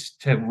markets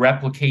to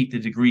replicate the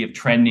degree of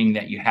trending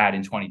that you had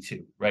in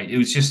 22, right? It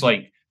was just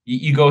like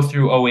you go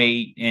through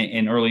 08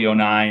 and early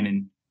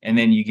 09 and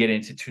then you get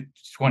into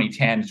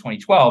 2010 to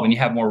 2012 and you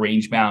have more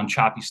range bound,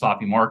 choppy,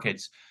 sloppy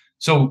markets.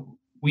 So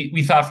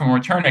we thought from a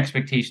return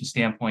expectation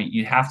standpoint,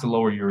 you'd have to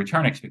lower your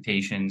return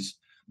expectations.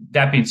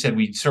 That being said,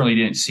 we certainly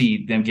didn't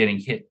see them getting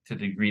hit to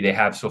the degree they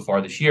have so far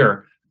this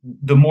year.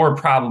 The more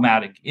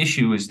problematic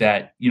issue is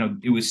that,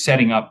 it was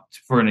setting up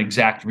for an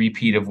exact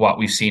repeat of what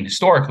we've seen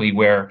historically,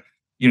 where,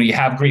 you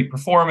have great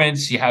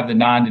performance, you have the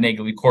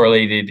non-negatively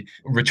correlated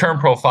return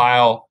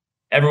profile.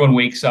 Everyone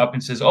wakes up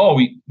and says, oh,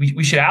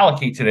 we should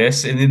allocate to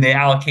this. And then they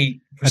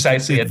allocate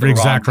precisely at the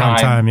exact wrong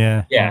time.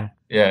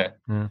 Yeah.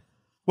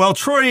 Well,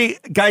 Troy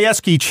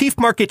Gayeski, Chief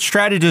Market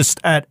Strategist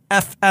at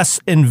FS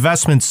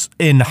Investments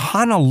in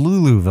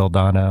Honolulu,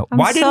 Vildana.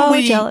 Why didn't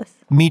we jealous.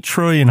 Meet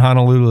Troy in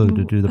Honolulu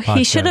to do the podcast?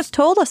 He should have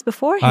told us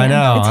beforehand. I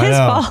know. It's his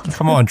fault.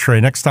 Come on, Troy.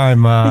 Next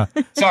time.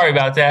 Sorry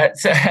about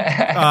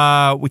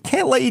that. We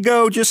can't let you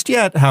go just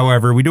yet.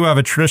 However, we do have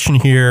a tradition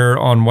here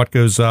on What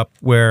Goes Up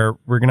where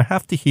we're going to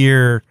have to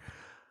hear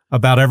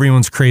about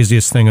everyone's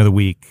craziest thing of the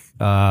week.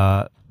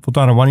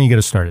 Vildana, why don't you get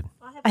us started?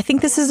 I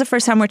think this is the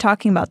first time we're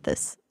talking about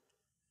this.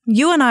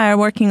 You and I are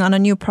working on a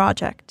new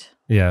project.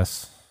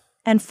 Yes.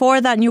 And for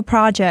that new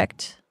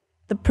project,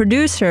 the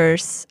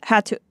producers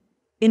had to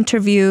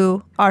interview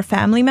our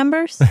family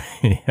members.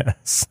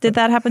 Yes. Did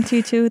that happen to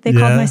you too? They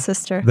called my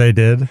sister. They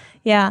did?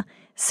 Yeah.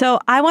 So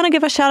I want to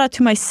give a shout out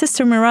to my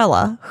sister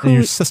Mirella.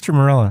 Your sister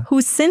Mirella.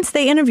 Who, since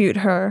they interviewed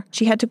her,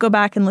 she had to go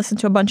back and listen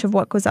to a bunch of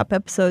What Goes Up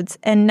episodes.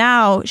 And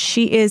now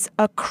she is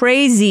a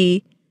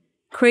craziest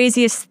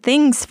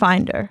things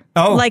finder.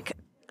 Oh.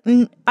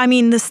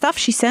 The stuff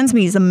she sends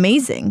me is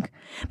amazing.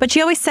 But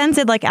she always sends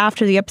it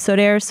after the episode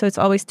airs, so it's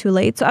always too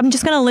late. So I'm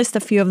just going to list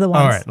a few of the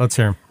ones. All right, let's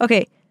hear them.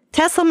 Okay.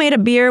 Tesla made a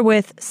beer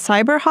with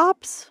cyber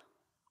hops.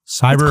 It's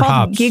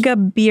called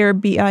Giga Beer,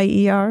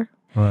 Bier.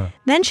 Wow.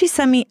 Then she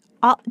sent me,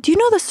 do you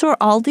know the store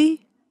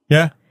Aldi?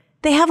 Yeah.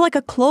 They have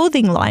a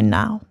clothing line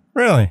now.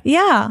 Really?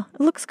 Yeah.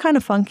 It looks kind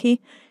of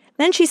funky.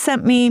 Then she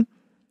sent me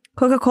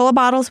Coca-Cola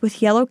bottles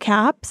with yellow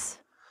caps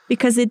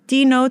because it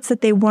denotes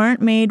that they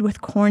weren't made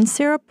with corn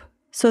syrup,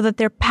 so that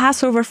they're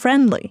Passover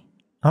friendly.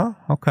 Oh,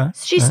 okay.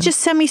 She's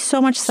just sent me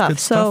so much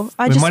stuff.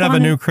 We might have a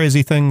new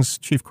Crazy Things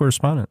chief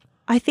correspondent.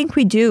 I think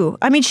we do.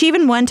 She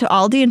even went to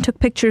Aldi and took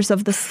pictures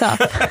of the stuff.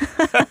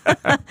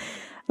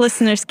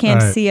 Listeners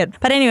can't see it.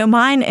 But anyway,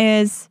 mine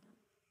is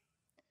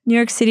New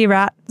York City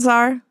Rat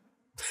Czar.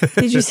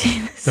 Did you see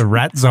this? The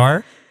rat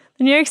czar?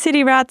 The New York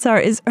City rat czar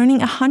is earning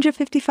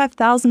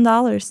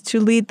 $155,000 to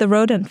lead the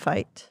rodent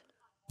fight.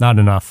 Not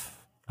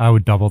enough. I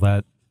would double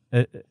that.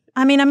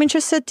 I mean, I'm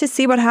interested to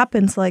see what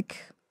happens. Like,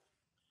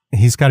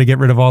 he's got to get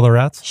rid of all the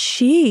rats?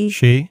 She's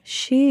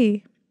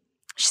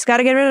got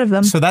to get rid of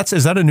them. So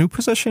is that a new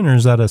position or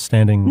is that a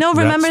standing? No,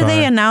 remember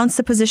they announced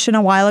the position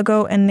a while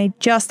ago and they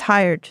just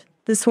hired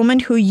this woman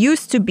who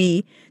used to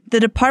be the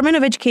Department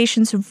of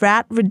Education's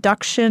rat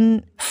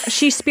reduction.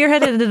 She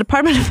spearheaded the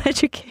Department of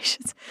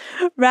Education's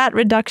rat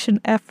reduction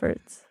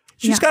efforts.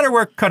 She's got her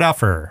work cut out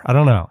for her. I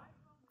don't know.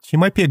 She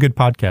might be a good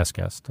podcast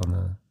guest on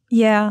the.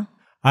 Yeah.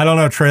 I don't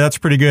know, Trey. That's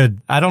pretty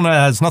good. I don't know. It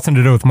has nothing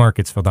to do with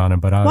markets, Vildana,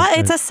 but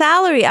it's a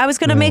salary. I was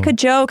going to make a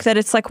joke that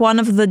it's like one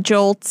of the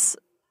jolts,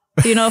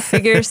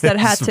 figures that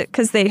had to,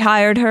 because they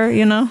hired her,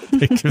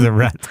 The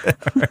rat.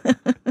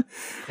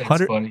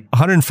 That's funny.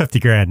 150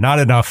 grand. Not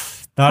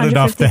enough. Not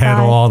enough to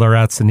handle all the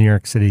rats in New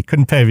York City.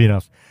 Couldn't pay me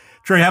enough.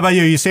 Trey, how about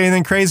you? You see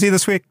anything crazy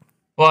this week?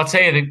 Well, I'll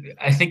tell you,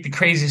 I think the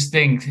craziest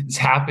thing that's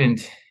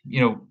happened,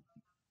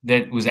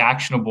 that was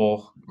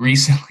actionable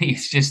recently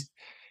is just,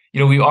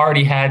 we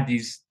already had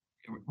these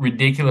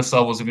ridiculous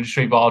levels of interest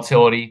rate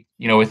volatility,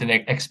 with an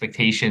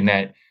expectation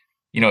that,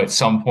 at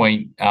some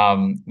point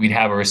we'd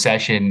have a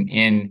recession.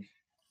 And,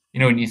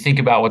 when you think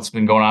about what's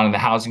been going on in the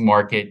housing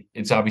market,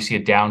 it's obviously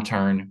a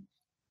downturn.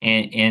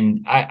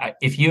 And I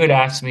if you had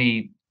asked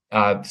me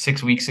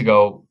 6 weeks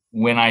ago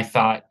when I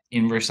thought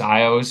inverse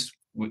IOs,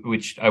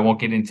 which I won't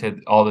get into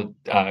all the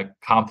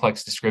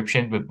complex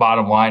description, but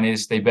bottom line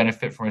is they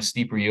benefit from a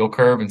steeper yield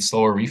curve and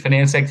slower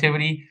refinance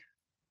activity,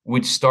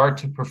 would start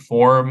to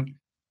perform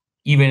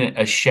even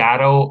a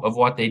shadow of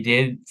what they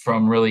did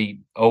from really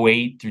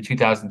 2008 through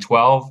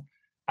 2012.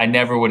 I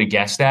never would have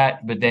guessed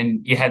that. But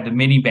then you had the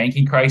mini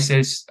banking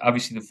crisis,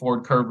 obviously the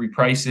forward curve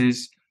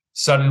reprices.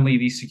 Suddenly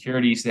these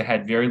securities that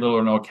had very little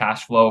or no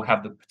cash flow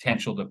have the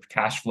potential to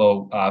cash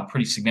flow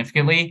pretty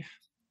significantly.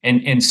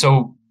 And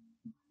so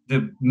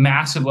the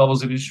massive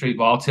levels of interest rate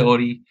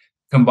volatility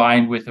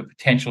combined with a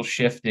potential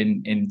shift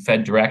in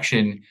Fed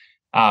direction,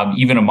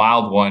 even a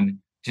mild one,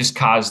 just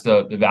caused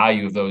the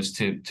value of those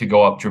to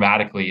go up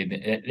dramatically. And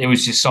it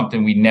was just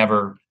something we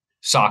never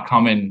saw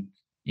coming,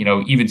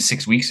 even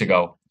 6 weeks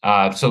ago.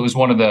 So it was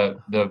one of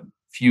the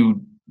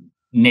few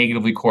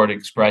negatively correlated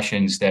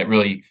expressions that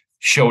really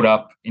showed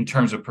up in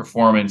terms of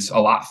performance a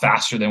lot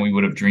faster than we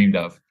would have dreamed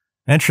of.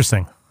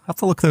 Interesting. I'll have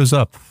to look those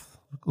up.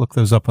 Look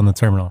those up on the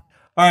terminal.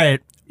 All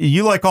right.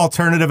 You like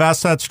alternative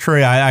assets,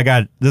 Trey?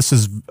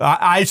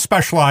 I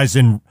specialize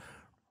in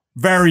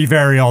very,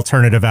 very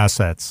alternative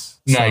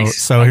assets.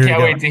 Nice. So I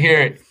can't wait to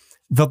hear it.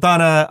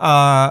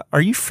 Vildana,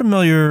 are you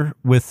familiar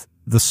with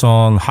the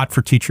song Hot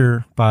for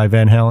Teacher by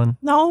Van Halen?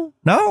 No.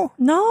 No?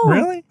 No.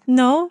 Really?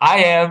 No.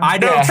 I am. I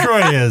know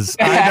Troy is.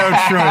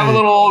 I'm a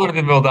little older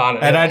than Vildana.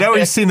 And I know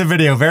he's seen the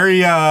video.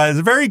 It's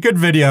a very good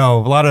video.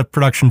 A lot of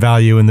production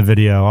value in the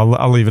video.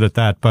 I'll leave it at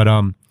that. But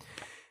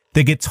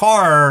the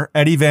guitar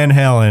Eddie Van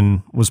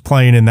Halen was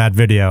playing in that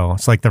video.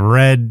 It's like the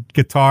red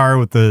guitar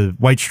with the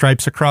white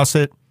stripes across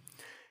it.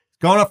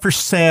 Going up for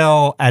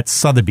sale at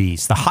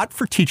Sotheby's. The Hot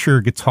for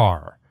Teacher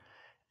guitar.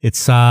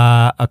 It's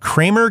a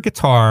Kramer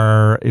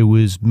guitar. It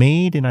was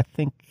made in, I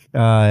think,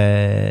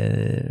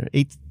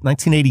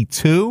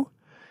 1982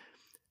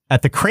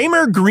 at the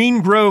Kramer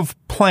Green Grove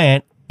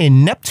plant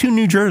in Neptune,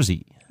 New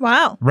Jersey.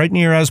 Wow. Right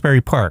near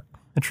Asbury Park.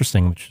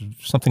 Interesting, which is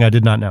something I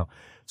did not know.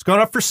 It's going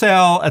up for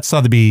sale at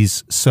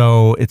Sotheby's,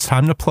 so it's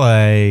time to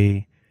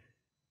play.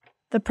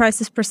 The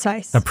Price is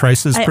Precise. The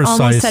Price is Precise.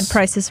 I almost said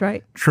Price is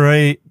Right.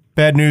 Troy,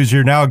 bad news.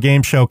 You're now a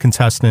game show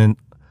contestant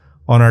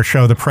on our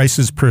show. The Price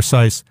is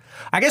Precise.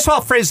 I guess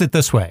I'll phrase it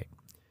this way.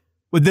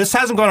 This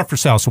hasn't gone up for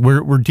sale, so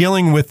we're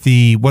dealing with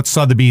what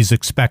Sotheby's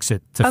expects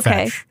it to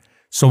fetch.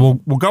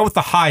 So we'll go with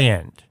the high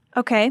end.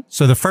 Okay.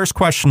 So the first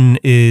question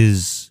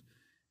is,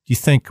 do you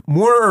think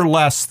more or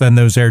less than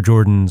those Air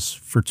Jordans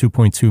for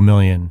 $2.2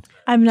 million?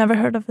 I've never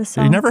heard of this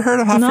song. You never heard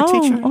of Hot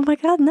for Teacher? Oh my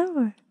God,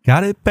 never.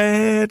 Got it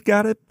bad,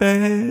 got it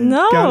bad.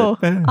 No, got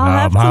it bad.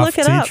 I'll have to look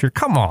it up.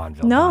 Come on,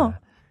 Vildana. No.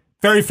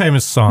 Very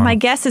famous song. My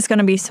guess is going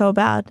to be so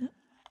bad.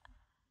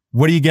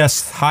 What do you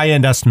guess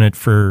high-end estimate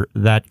for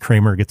that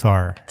Kramer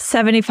guitar?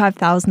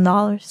 $75,000.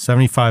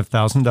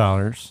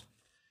 $75,000.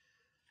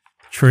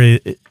 Trey,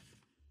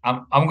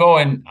 I'm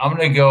going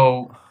to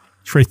go.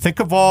 Trey, think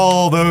of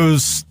all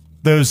those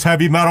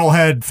heavy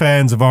metalhead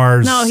fans of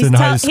ours in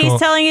high school. He's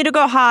telling you to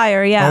go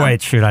higher, yeah. Oh,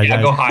 wait, shoot. I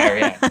go higher,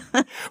 yeah.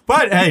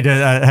 But, hey,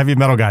 heavy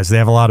metal guys, they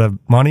have a lot of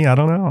money? I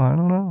don't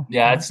know.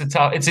 Yeah,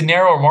 it's a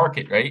narrower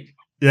market, right?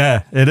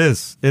 Yeah, it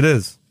is. It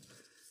is.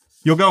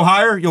 You'll go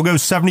higher? You'll go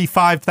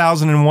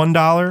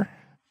 $75,001?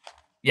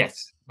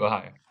 Yes, go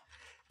higher.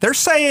 They're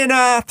saying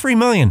 $3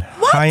 million.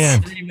 What? High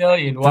end. $3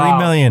 million. Wow.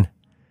 $3 million.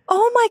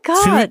 Oh my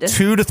God. $2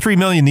 to $3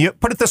 million.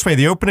 Put it this way: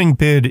 the opening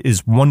bid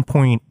is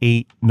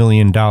 $1.8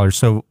 million.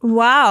 So,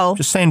 wow.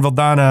 Just saying,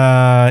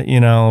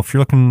 Vildana, if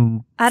you're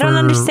looking, I don't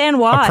understand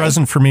why a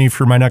present for me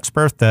for my next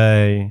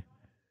birthday.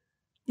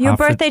 Your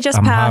birthday just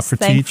passed,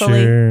 thankfully.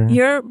 Teacher.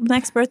 Your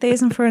next birthday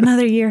isn't for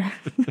another year.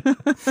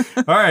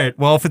 All right.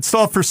 Well, if it's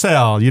still up for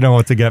sale, you know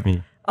what to get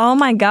me. Oh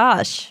my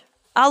gosh.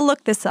 I'll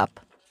look this up.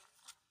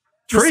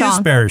 Trace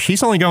Bear.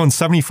 She's only going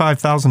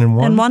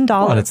 $75,001. And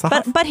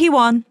 $1. But he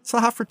won. It's a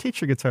Hajric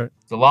teacher guitar.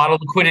 There's a lot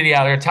of liquidity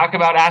out there. Talk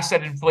about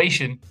asset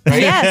inflation,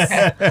 right? Yes.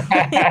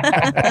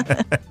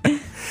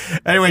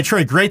 Anyway,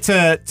 Troy, great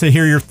to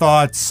hear your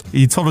thoughts.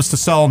 You told us to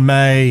sell in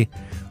May.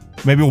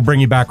 Maybe we'll bring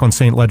you back on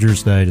St.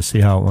 Ledger's Day to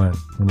see how it went.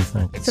 What do you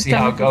think? Let's see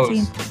how it goes.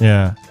 15th.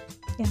 Yeah.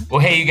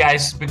 Well, hey, you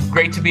guys, it's been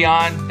great to be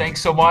on.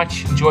 Thanks so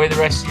much. Enjoy the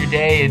rest of your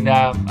day. And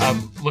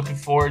I'm looking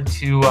forward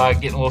to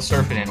getting a little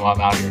surfing in while I'm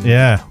out here.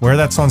 Yeah. Wear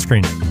that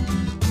sunscreen.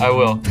 I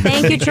will.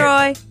 Thank you,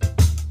 Troy.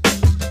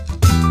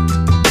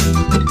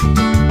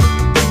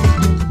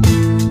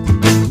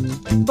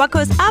 What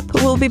Goes Up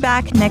will be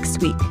back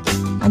next week.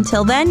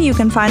 Until then, you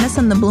can find us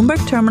on the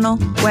Bloomberg Terminal,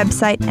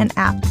 website, and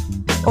app,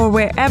 or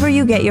wherever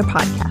you get your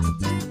podcasts.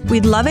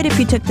 We'd love it if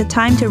you took the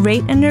time to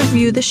rate and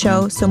review the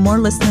show so more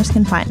listeners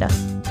can find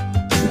us.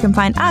 You can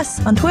find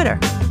us on Twitter.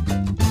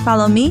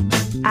 Follow me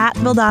at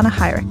Vildana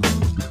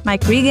Hajric.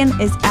 Mike Regan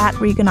is at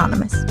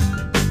Reganonymous.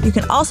 You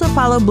can also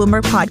follow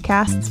Bloomberg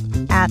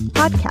Podcasts at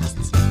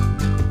Podcasts.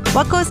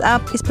 What Goes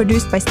Up is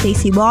produced by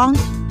Stacey Wong,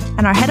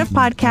 and our head of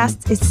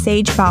podcasts is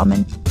Sage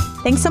Bauman.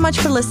 Thanks so much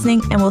for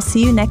listening, and we'll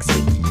see you next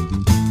week.